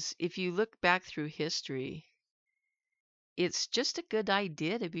is, if you look back through history, it's just a good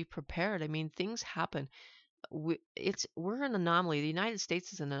idea to be prepared. I mean, things happen. We're an anomaly. The United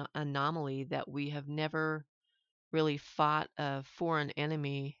States is an anomaly that we have never really fought a foreign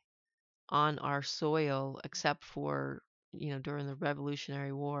enemy on our soil except for, during the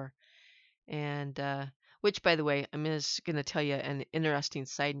Revolutionary War. And which, by the way, I'm just going to tell you an interesting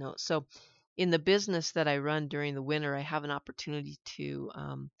side note. So, in the business that I run during the winter, I have an opportunity to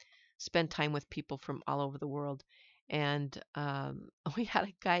spend time with people from all over the world. And we had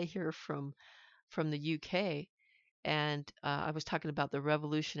a guy here from the UK, and I was talking about the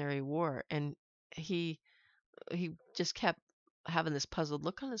Revolutionary War, and he he just kept having this puzzled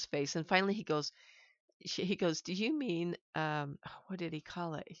look on his face, and finally he goes, "Do you mean what did he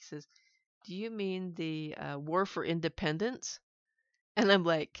call it?" He says, "Do you mean the War for Independence?" And I'm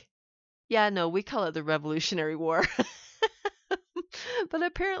like, "Yeah, no, we call it the Revolutionary War." But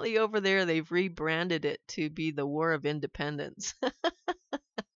apparently over there they've rebranded it to be the War of Independence.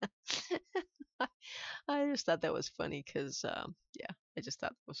 I just thought that was funny because, yeah, I just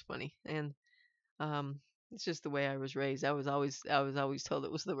thought that was funny, and um, it's just the way I was raised. I was always told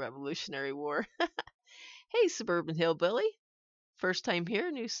it was the Revolutionary War. Hey, suburban hillbilly, first time here,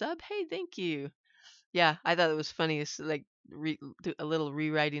 new sub. Hey, thank you. Yeah, I thought it was funny. It's like do a little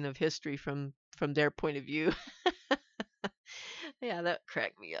rewriting of history from their point of view. Yeah, that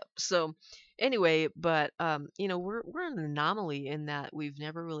cracked me up. So anyway, but we're an anomaly in that we've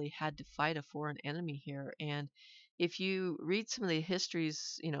never really had to fight a foreign enemy here. And if you read some of the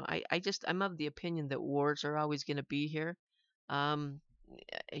histories, I'm of the opinion that wars are always going to be here. Um,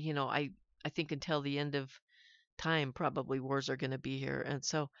 I think until the end of time, probably wars are going to be here. And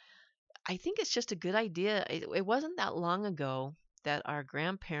so I think it's just a good idea. It wasn't that long ago that our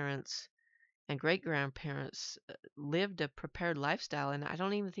grandparents and great grandparents lived a prepared lifestyle, and I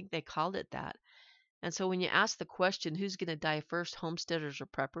don't even think they called it that. And so when you ask the question, who's going to die first, homesteaders or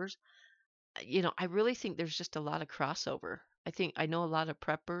preppers? I really think there's just a lot of crossover. I know a lot of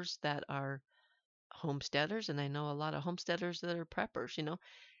preppers that are homesteaders, and I know a lot of homesteaders that are preppers.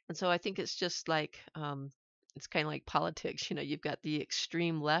 And so I think it's just like it's kind of like politics. You've got the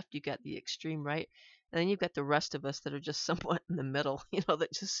extreme left, you've got the extreme right, and then you've got the rest of us that are just somewhat in the middle.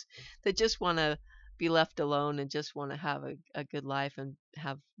 That just want to be left alone and just want to have a good life and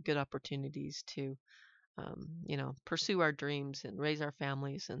have good opportunities to pursue our dreams and raise our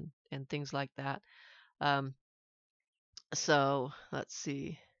families and things like that. Um, so let's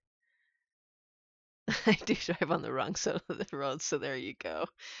see. I do drive on the wrong side of the road, so there you go.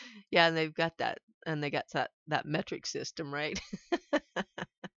 Yeah, and they've got that, and they got that metric system, right?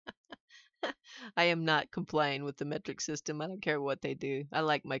 I am not complying with the metric system. I don't care what they do. I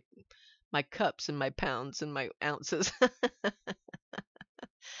like my cups and my pounds and my ounces.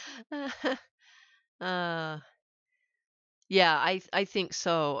 uh, yeah, I think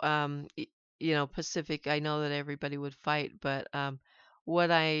so. Pacific. I know that everybody would fight, but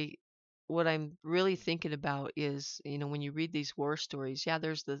what I what I'm really thinking about is, when you read these war stories, yeah,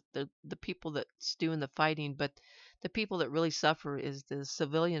 there's the people that's doing the fighting, but the people that really suffer is the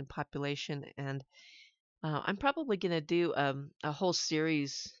civilian population. And I'm probably going to do a whole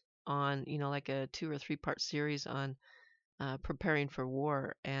series on, like a 2 or 3 part series on preparing for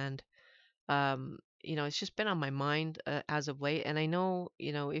war. And it's just been on my mind as of late. And I know,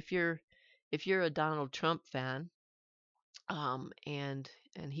 if you're a Donald Trump fan,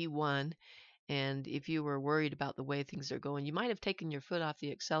 and he won, and if you were worried about the way things are going, you might have taken your foot off the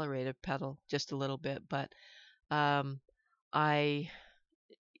accelerator pedal just a little bit. But um, I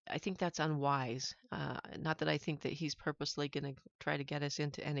I think that's unwise. Not that I think that he's purposely going to try to get us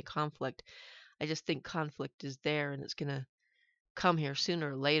into any conflict. I just think conflict is there, and it's going to come here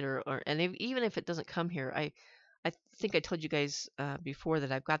sooner or later. Even if it doesn't come here, I think I told you guys before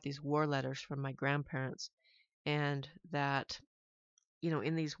that I've got these war letters from my grandparents, and that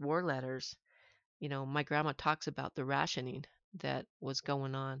in these war letters, my grandma talks about the rationing that was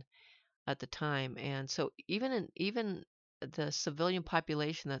going on at the time. And so even the civilian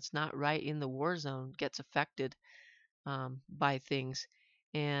population that's not right in the war zone gets affected by things.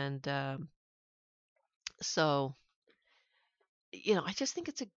 And so I just think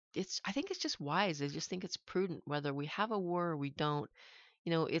I think it's just wise. I just think it's prudent whether we have a war or we don't.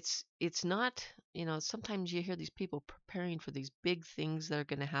 It's not, sometimes you hear these people preparing for these big things that are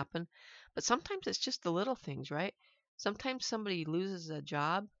going to happen, but sometimes it's just the little things, right? Sometimes somebody loses a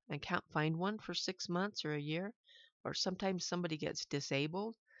job and can't find one for 6 months or a year, or sometimes somebody gets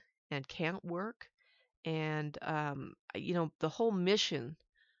disabled and can't work. And the whole mission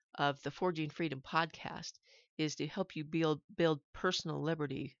of the Forging Freedom podcast is to help you build personal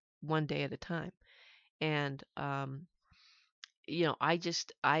liberty one day at a time. And I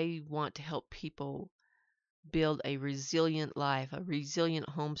want to help people build a resilient life, a resilient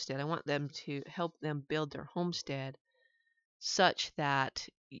homestead. I want them to help them build their homestead such that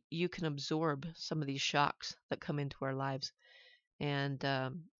you can absorb some of these shocks that come into our lives. And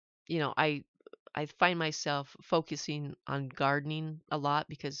I find myself focusing on gardening a lot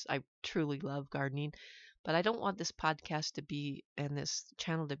because I truly love gardening. But I don't want this podcast to be, and this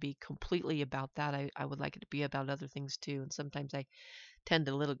channel to be, completely about that. I would like it to be about other things too. And sometimes I tend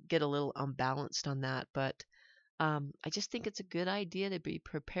to get a little unbalanced on that. But I just think it's a good idea to be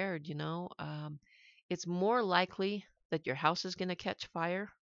prepared. It's more likely that your house is going to catch fire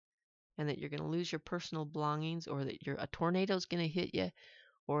and that you're going to lose your personal belongings, or that a tornado is going to hit you,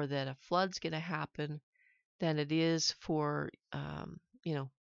 or that a flood's going to happen, than it is for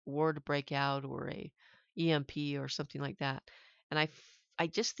war to break out, or a EMP or something like that. And I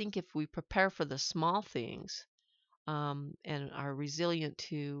just think if we prepare for the small things, and are resilient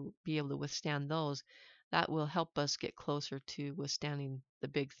to be able to withstand those, that will help us get closer to withstanding the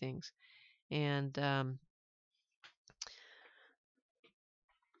big things. And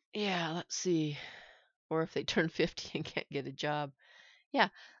yeah, let's see. Or if they turn 50 and can't get a job. Yeah,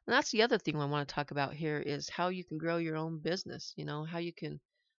 and that's the other thing I want to talk about here is how you can grow your own business, how you can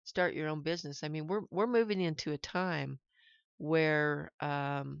start your own business. I mean, we're moving into a time where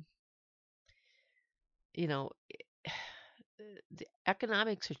you know, the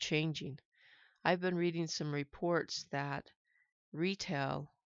economics are changing. I've been reading some reports that retail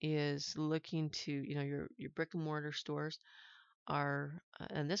is looking to, your brick and mortar stores are,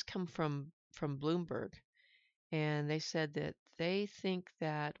 and this come from Bloomberg, and they said that they think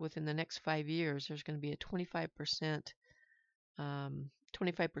that within the next 5 years, there's going to be a 25%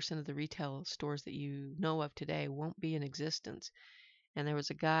 of the retail stores that you know of today won't be in existence. And there was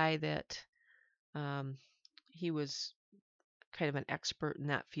a guy that he was kind of an expert in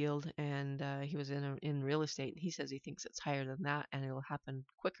that field, and he was in real estate. And he says he thinks it's higher than that, and it'll happen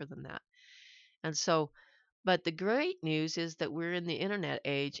quicker than that. And so But the great news is that we're in the internet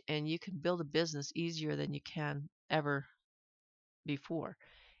age and you can build a business easier than you can ever before.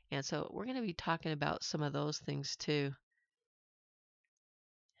 And so we're going to be talking about some of those things too.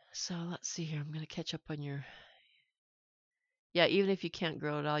 So let's see here. I'm going to catch up on your. Yeah, even if you can't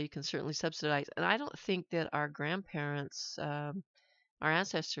grow it all, you can certainly subsidize. And I don't think that our grandparents, our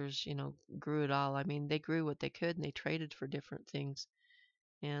ancestors, grew it all. I mean, they grew what they could and they traded for different things.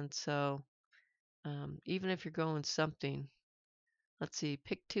 And so even if you're growing something, let's see,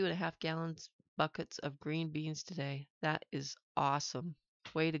 pick 2.5 gallons buckets of green beans today. That is awesome.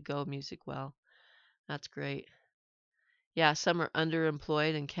 Way to go, Music Well. That's great. Yeah, some are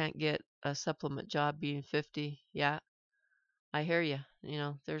underemployed and can't get a supplement job being 50. Yeah, I hear you.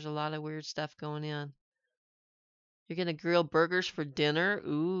 There's a lot of weird stuff going in. You're gonna grill burgers for dinner?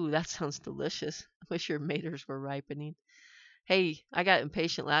 Ooh, that sounds delicious. I wish your maters were ripening. Hey, I got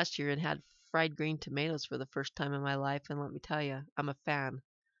impatient last year and had fried green tomatoes for the first time in my life, and let me tell you, I'm a fan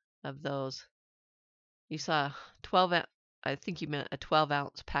of those. You saw 12 I think you meant a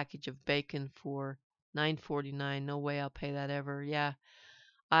 12-ounce package of bacon for 9.49. No way I'll pay that ever. Yeah,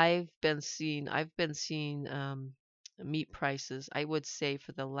 I've been seeing meat prices. I would say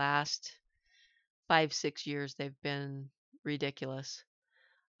for the last 5, 6 years they've been ridiculous.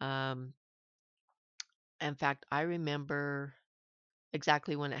 Um, in fact, I remember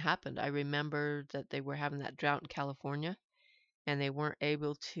exactly when it happened. I remember that they were having that drought in California and they weren't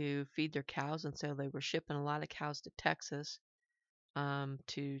able to feed their cows, and so they were shipping a lot of cows to Texas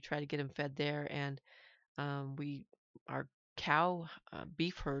to try to get them fed there. And we our cow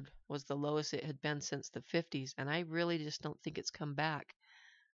beef herd was the lowest it had been since the 50s, and I really just don't think it's come back.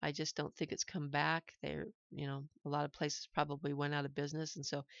 I just don't think it's come back. A lot of places probably went out of business, and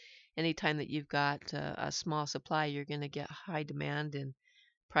so anytime that you've got a small supply, you're going to get high demand and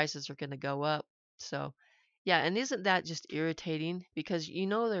prices are going to go up. So, yeah, and isn't that just irritating? Because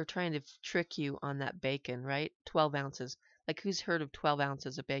they're trying to trick you on that bacon, right? 12 ounces. Like, who's heard of 12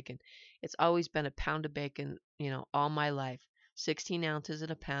 ounces of bacon? It's always been a pound of bacon, all my life. 16 ounces in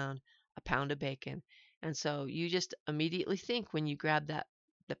a pound of bacon. And so you just immediately think when you grab that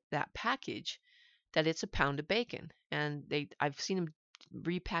package that it's a pound of bacon. And I've seen them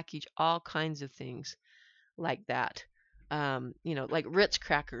repackage all kinds of things like that. Like Ritz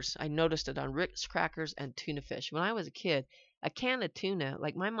crackers. I noticed it on Ritz crackers and tuna fish. When I was a kid, a can of tuna,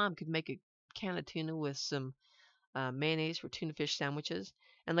 like my mom could make a can of tuna with some mayonnaise for tuna fish sandwiches.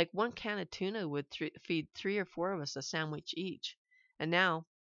 And like one can of tuna would feed 3 or 4 of us a sandwich each. And now,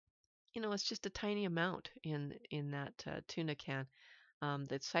 it's just a tiny amount in that tuna can.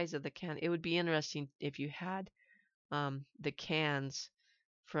 The size of the can. It would be interesting if you had the cans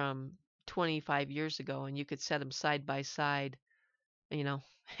from 25 years ago and you could set them side by side, you know,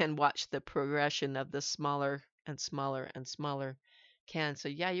 and watch the progression of the smaller and smaller and smaller cans. So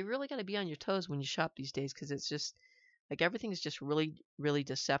yeah, you really got to be on your toes when you shop these days because it's just like everything is just really, really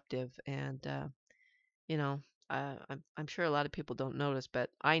deceptive. And you know, I'm sure a lot of people don't notice,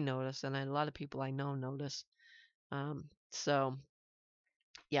 but I notice, and a lot of people I know notice. So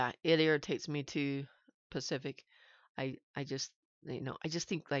yeah, it irritates me too, Pacific. I just I just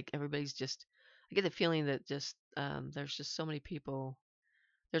think like everybody's just I get the feeling that just there's just so many people.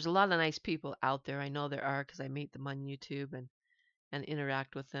 There's a lot of nice people out there. I know there are because I meet them on YouTube and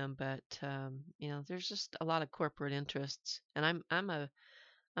interact with them. But there's just a lot of corporate interests, and I'm a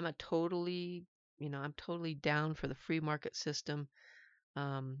totally I'm totally down for the free market system.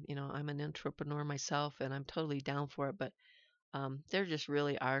 I'm an entrepreneur myself, and I'm totally down for it. But there just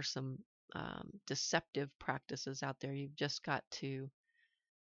really are some deceptive practices out there. You've just got to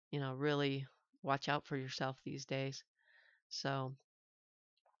really watch out for yourself these days. So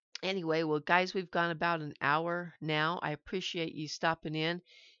anyway, well, guys, we've gone about an hour now. I appreciate you stopping in.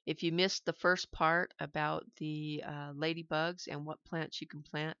 If you missed the first part about the ladybugs and what plants you can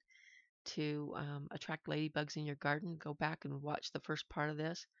plant to attract ladybugs in your garden, go back and watch the first part of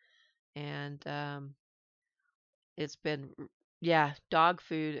this. And it's been, yeah, dog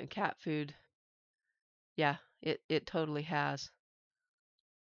food and cat food. Yeah, it totally has.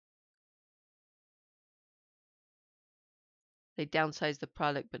 They downsize the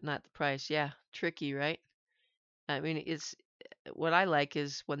product, but not the price. Yeah, tricky, right? I mean, it's what I like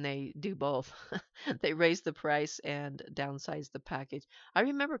is when they do both. They raise the price and downsize the package. I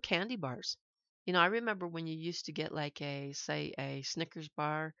remember candy bars. I remember when you used to get like say a Snickers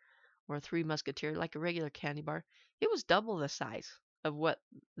bar or a Three Musketeer, like a regular candy bar. It was double the size of what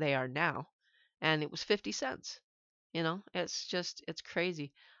they are now, and it was 50 cents. It's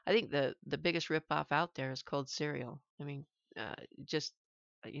crazy. I think the biggest ripoff out there is cold cereal. I mean, just,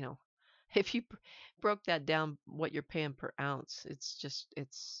 you know, If you broke that down, what you're paying per ounce, it's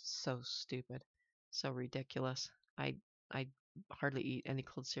so stupid, so ridiculous. I hardly eat any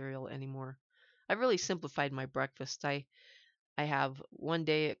cold cereal anymore. I've really simplified my breakfast. I have one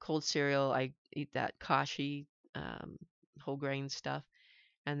day at cold cereal, I eat that kashi, um, whole grain stuff,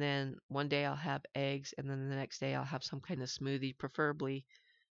 and then one day I'll have eggs, and then the next day I'll have some kind of smoothie, preferably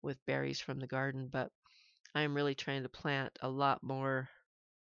with berries from the garden. But I'm really trying to plant a lot more.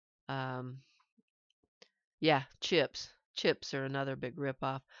 Um, yeah, chips. Chips are another big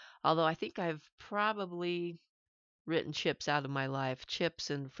ripoff. Although I think I've probably written chips out of my life,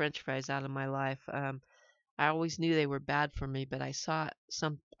 chips and French fries out of my life. I always knew they were bad for me, but I saw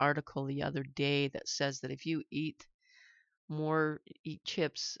some article the other day that says that if you eat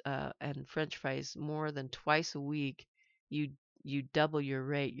chips and French fries more than twice a week, you you double your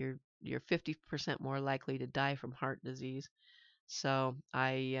rate. You're 50% more likely to die from heart disease. So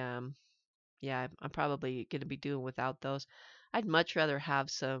yeah, I'm probably going to be doing without those. I'd much rather have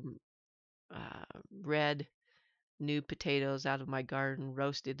some red new potatoes out of my garden,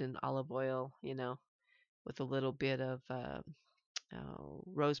 roasted in olive oil, with a little bit of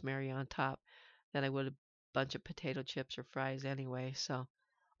rosemary on top, than I would a bunch of potato chips or fries anyway. So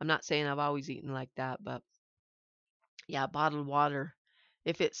I'm not saying I've always eaten like that, but yeah, bottled water.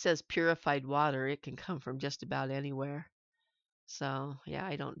 If it says purified water, it can come from just about anywhere. So yeah,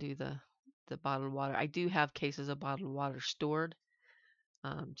 I don't do the bottled water. I do have cases of bottled water stored,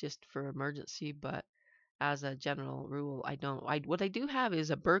 just for emergency, but as a general rule, I don't. What I do have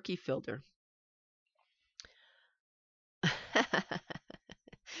is a Berkey filter.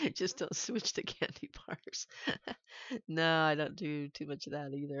 Just don't switch to candy bars. No, I don't do too much of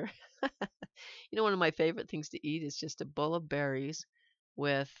that either. One of my favorite things to eat is just a bowl of berries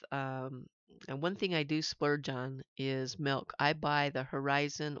with, and one thing I do splurge on is milk. I buy the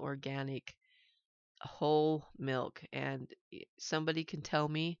Horizon Organic whole milk, and somebody can tell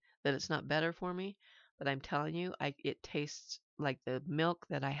me that it's not better for me, but I'm telling you, it tastes like the milk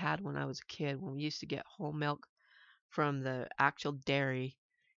that I had when I was a kid, when we used to get whole milk from the actual dairy.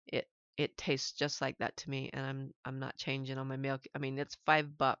 It it tastes just like that to me, and I'm not changing on my milk. I mean, it's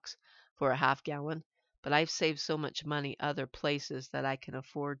 $5 for a half gallon, but I've saved so much money other places that I can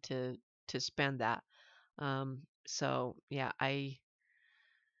afford to spend that. So yeah, I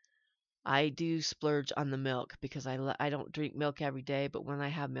do splurge on the milk because I don't drink milk every day, but when I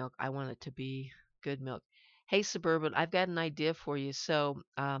have milk, I want it to be good milk. Hey, Suburban, I've got an idea for you. So,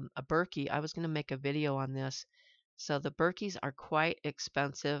 a Berkey, I was going to make a video on this. So the Berkeys are quite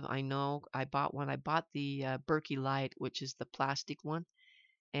expensive. I know I bought one. I bought the Berkey Light, which is the plastic one.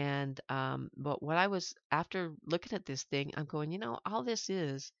 And but what I was after looking at this thing, I'm going, all this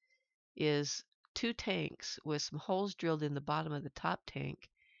is two tanks with some holes drilled in the bottom of the top tank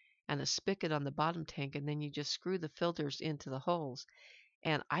and a spigot on the bottom tank, and then you just screw the filters into the holes.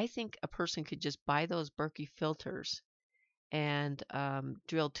 And I think a person could just buy those Berkey filters and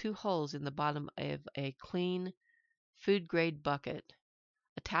drill two holes in the bottom of a clean food grade bucket,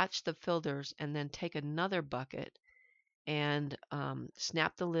 attach the filters, and then take another bucket and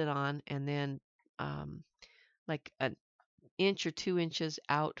snap the lid on, and then um, like an inch or 2 inches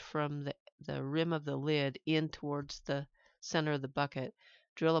out from the rim of the lid in towards the center of the bucket,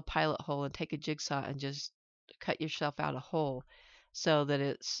 drill a pilot hole and take a jigsaw and just cut yourself out a hole so that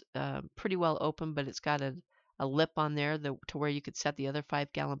it's pretty well open, but it's got a lip on there to where you could set the other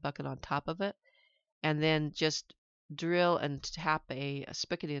 5-gallon bucket on top of it, and then just drill and tap a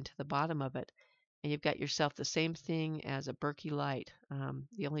spigot into the bottom of it. And you've got yourself the same thing as a Berkey Light.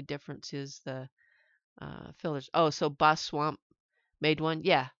 The only difference is the filters. Oh, so Boss Swamp made one?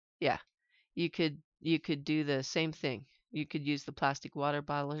 Yeah, yeah. You could do the same thing. You could use the plastic water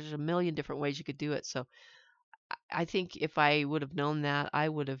bottle. There's a million different ways you could do it. So I think if I would have known that, I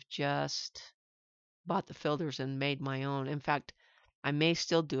would have just bought the filters and made my own. In fact, I may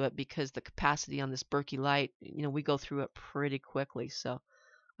still do it because the capacity on this Berkey Light, we go through it pretty quickly. So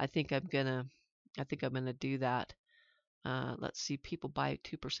I think I'm gonna do that. Let's see. People buy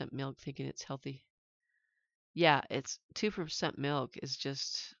 2% milk thinking it's healthy. Yeah, it's 2% milk is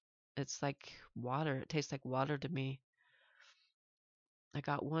just, it's like water. It tastes like water to me. I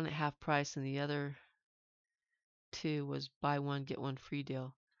got one at half price and the other two was buy one, get one free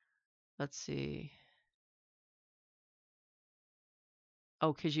deal. Let's see.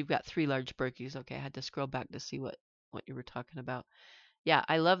 Oh, because you've got 3 large Berkeys. Okay, I had to scroll back to see what you were talking about. Yeah,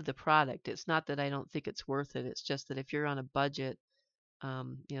 I love the product. It's not that I don't think it's worth it. It's just that if you're on a budget,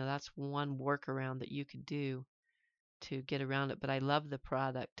 that's one workaround that you could do to get around it. But I love the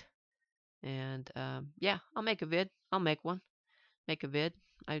product. And yeah, I'll make a vid. I'll make one. Make a vid.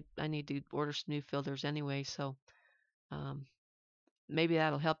 I need to order some new filters anyway, so um, maybe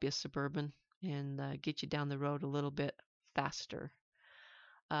that'll help you, Suburban, and get you down the road a little bit faster.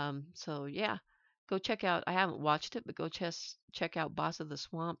 So yeah, go check out. I haven't watched it, but go check out Boss of the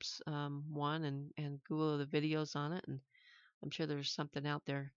Swamps one and Google the videos on it, and I'm sure there's something out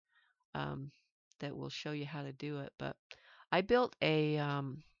there um, that will show you how to do it. But I built a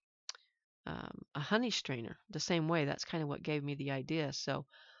honey strainer the same way. That's kind of what gave me the idea. So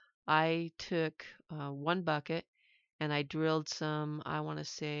I took one bucket and I drilled some, I want to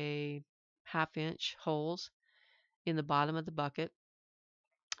say, 1/2 inch holes in the bottom of the bucket.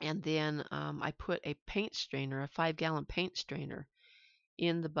 And then I put a paint strainer, a 5-gallon paint strainer,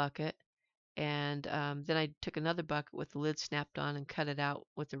 in the bucket. And then I took another bucket with the lid snapped on and cut it out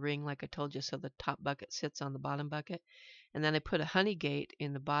with the ring, like I told you, so the top bucket sits on the bottom bucket. And then I put a honey gate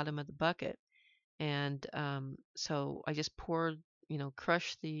in the bottom of the bucket. And so I just poured,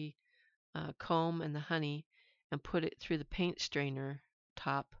 crush the comb and the honey and put it through the paint strainer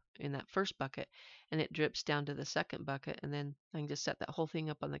top in that first bucket, and it drips down to the second bucket, and then I can just set that whole thing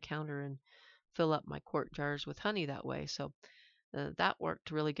up on the counter and fill up my quart jars with honey that way. So that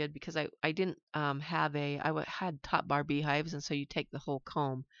worked really good because I didn't have had top bar beehives, and so you take the whole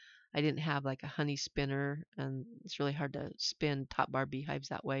comb. I didn't have like a honey spinner, and it's really hard to spin top bar beehives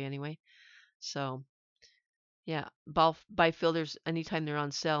that way anyway. So yeah, buy filters anytime they're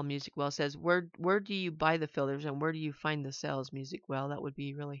on sale. Music Well says, where do you buy the filters and where do you find the sales? Music Well, that would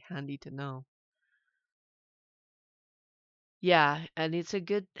be really handy to know. Yeah, and it's a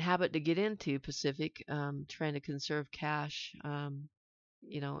good habit to get into, Pacific. Trying to conserve cash.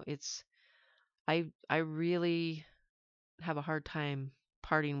 It's I really have a hard time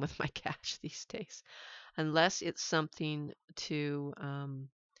parting with my cash these days, unless it's something to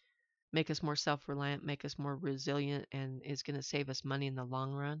make us more self-reliant, make us more resilient, and is going to save us money in the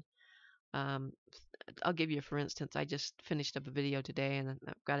long run. Um, I'll give you, for instance, I just finished up a video today, and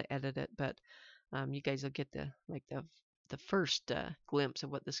I've got to edit it, but you guys will get the first glimpse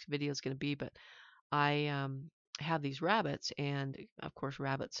of what this video is going to be. But I have these rabbits, and of course,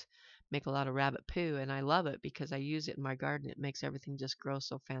 rabbits make a lot of rabbit poo, and I love it because I use it in my garden. It makes everything just grow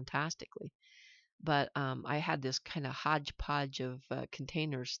so fantastically. But I had this kind of hodgepodge of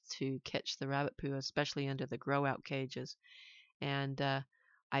containers to catch the rabbit poo, especially under the grow out cages. And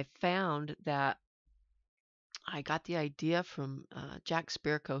I found that I got the idea from Jack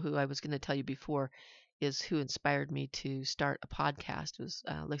Spirko, who I was going to tell you before is who inspired me to start a podcast, was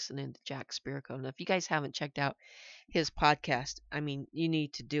listening to Jack Spirko. And if you guys haven't checked out his podcast, I mean, you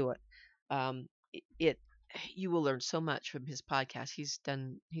need to do it. It you will learn so much from his podcast. He's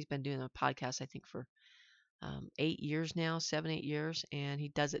been doing a podcast, I think, for 8 years now, 7, 8 years, and he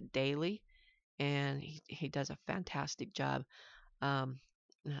does it daily, and he does a fantastic job. Um,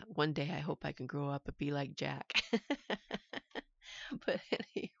 One day I hope I can grow up and be like Jack. But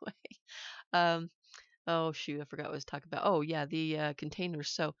anyway, um, oh shoot, I forgot what I was talking about. Oh yeah, the containers.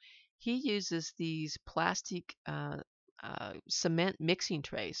 So he uses these plastic cement mixing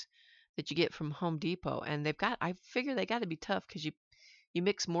trays that you get from Home Depot, and I figure they got to be tough because you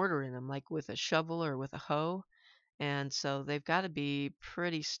mix mortar in them like with a shovel or with a hoe, and so they've got to be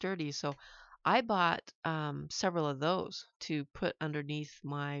pretty sturdy. So I bought several of those to put underneath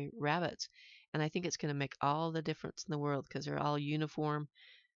my rabbits, and I think it's going to make all the difference in the world because they're all uniform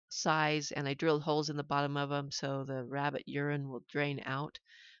size, and I drilled holes in the bottom of them so the rabbit urine will drain out.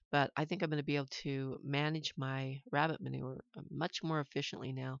 But I think I'm going to be able to manage my rabbit manure much more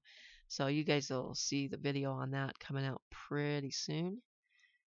efficiently now. So you guys will see the video on that coming out pretty soon.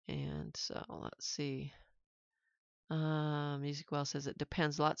 And so let's see. Music Well says it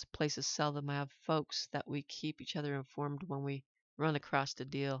depends. Lots of places sell them. I have folks that we keep each other informed when we run across a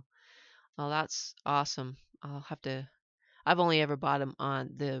deal. Oh, that's awesome. I've only ever bought them on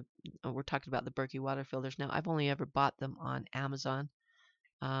we're talking about the Berkey water filters now. I've only ever bought them on Amazon.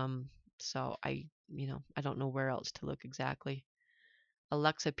 Um, so I don't know where else to look exactly.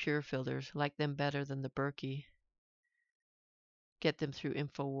 Alexa Pure filters, like them better than the Berkey. Get them through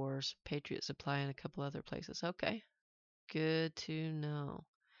InfoWars, Patriot Supply, and a couple other places. Okay. Good to know.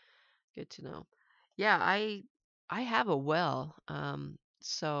 Good to know. Yeah, I have a well.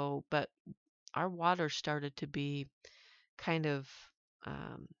 But our water started to be kind of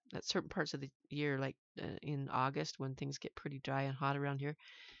at certain parts of the year, like in August when things get pretty dry and hot around here,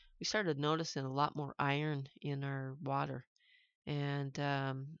 we started noticing a lot more iron in our water, and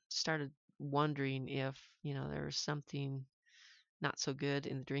started wondering if there was something not so good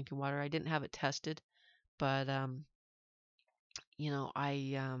in the drinking water. I didn't have it tested, but I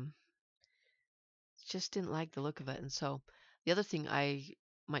just didn't like the look of it. And so the other thing I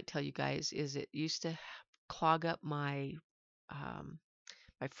might tell you guys is it used to clog up um,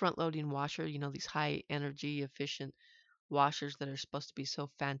 my front loading washer. You know, these high energy efficient washers that are supposed to be so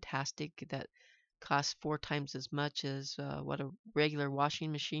fantastic that cost 4 times as much as what a regular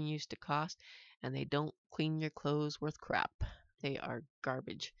washing machine used to cost, and they don't clean your clothes worth crap. They are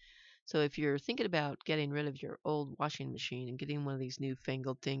garbage. So if you're thinking about getting rid of your old washing machine and getting one of these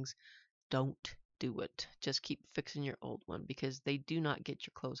newfangled things, don't do it. Just keep fixing your old one because they do not get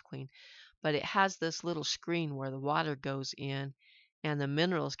your clothes clean. But it has this little screen where the water goes in, and the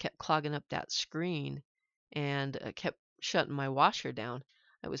minerals kept clogging up that screen and kept shutting my washer down.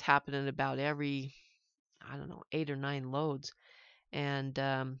 It was happening about every, I don't know, 8 or 9 loads.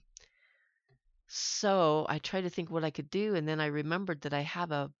 And so I tried to think what I could do, and then I remembered that I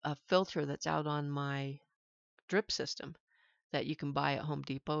have a filter that's out on my drip system that you can buy at Home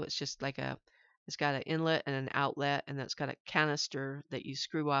Depot. It's just like it's got an inlet and an outlet, and it's got a canister that you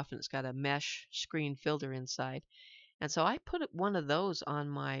screw off, and it's got a mesh screen filter inside. And so I put one of those on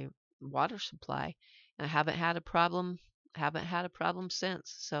my water supply, and I haven't had a problem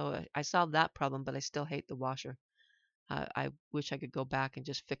since. So I solved that problem, but I still hate the washer. I wish I could go back and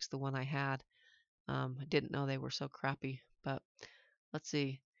just fix the one I had. I didn't know they were so crappy, but let's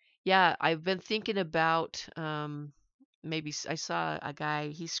see. Yeah, I've been thinking about maybe I saw a guy,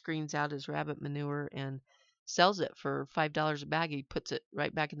 he screens out his rabbit manure and sells it for $5 a bag. He puts it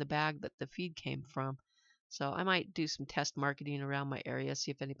right back in the bag that the feed came from. So I might do some test marketing around my area,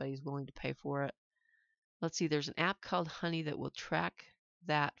 see if anybody's willing to pay for it. Let's see, there's an app called Honey that will track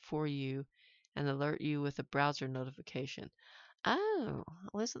that for you and alert you with a browser notification. Oh,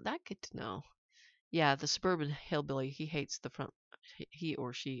 well, isn't that good to know? Yeah, the suburban hillbilly, he hates the front, he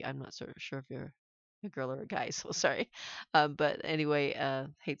or she, I'm not so sure if you're a girl or a guy, so sorry. But anyway,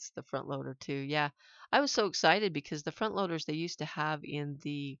 hates the front loader too. Yeah, I was so excited because the front loaders they used to have in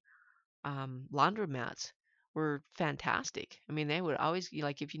the laundromats were fantastic. I mean, they would always,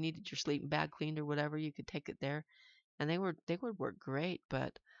 like if you needed your sleeping bag cleaned or whatever, you could take it there, and they would work great.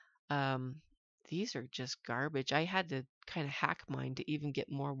 But um, these are just garbage. I had to kind of hack mine to even get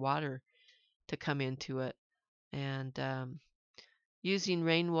more water to come into it, and using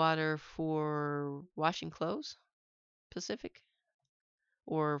rainwater for washing clothes, Pacific,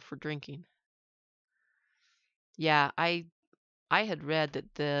 or for drinking. Yeah, I had read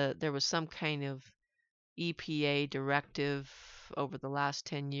that there was some kind of EPA directive over the last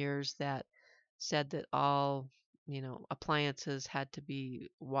 10 years that said that all, appliances had to be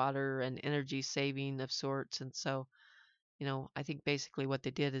water and energy saving of sorts. And so, I think basically what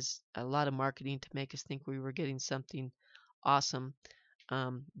they did is a lot of marketing to make us think we were getting something awesome.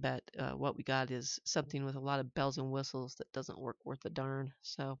 But what we got is something with a lot of bells and whistles that doesn't work worth a darn.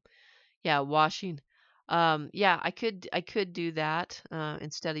 So yeah, washing. Yeah, I could do that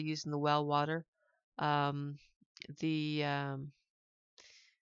instead of using the well water. Um, the um,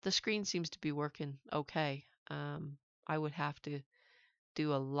 the screen seems to be working okay. I would have to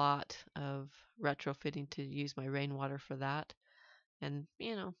do a lot of retrofitting to use my rainwater for that. And,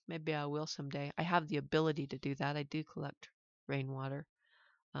 maybe I will someday. I have the ability to do that. I do collect rainwater.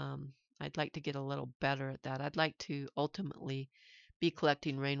 Um, I'd like to get a little better at that. I'd like to ultimately be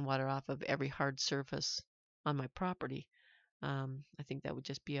collecting rainwater off of every hard surface on my property. I think that would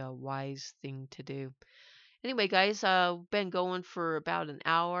just be a wise thing to do. Anyway, guys, been going for about an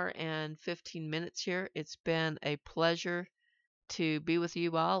hour and 15 minutes here. It's been a pleasure to be with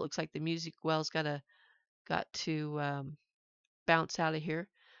you all. Looks like the music well's got to bounce out of here,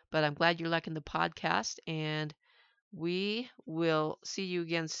 but I'm glad you're liking the podcast, and we will see you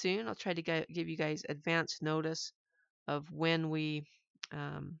again soon. I'll try to give you guys advance notice of when we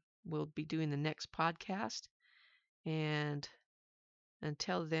will be doing the next podcast. And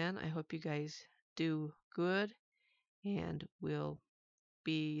until then, I hope you guys do good, and we'll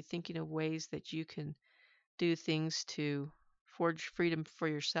be thinking of ways that you can do things to forge freedom for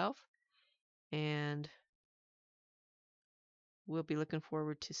yourself. And we'll be looking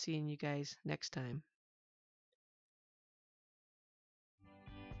forward to seeing you guys next time.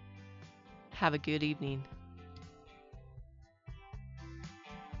 Have a good evening.